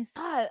guys.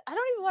 God, I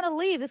don't even want to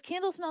leave. This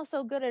candle smells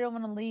so good. I don't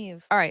want to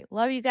leave. All right.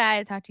 Love you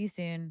guys. Talk to you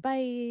soon.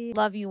 Bye.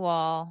 Love you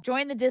all.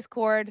 Join the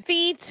Discord.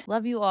 Feet.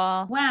 Love you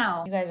all.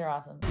 Wow. You guys are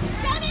awesome.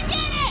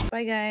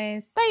 Bye,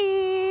 guys.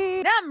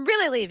 Bye. Now I'm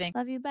really leaving.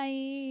 Love you.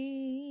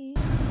 Bye.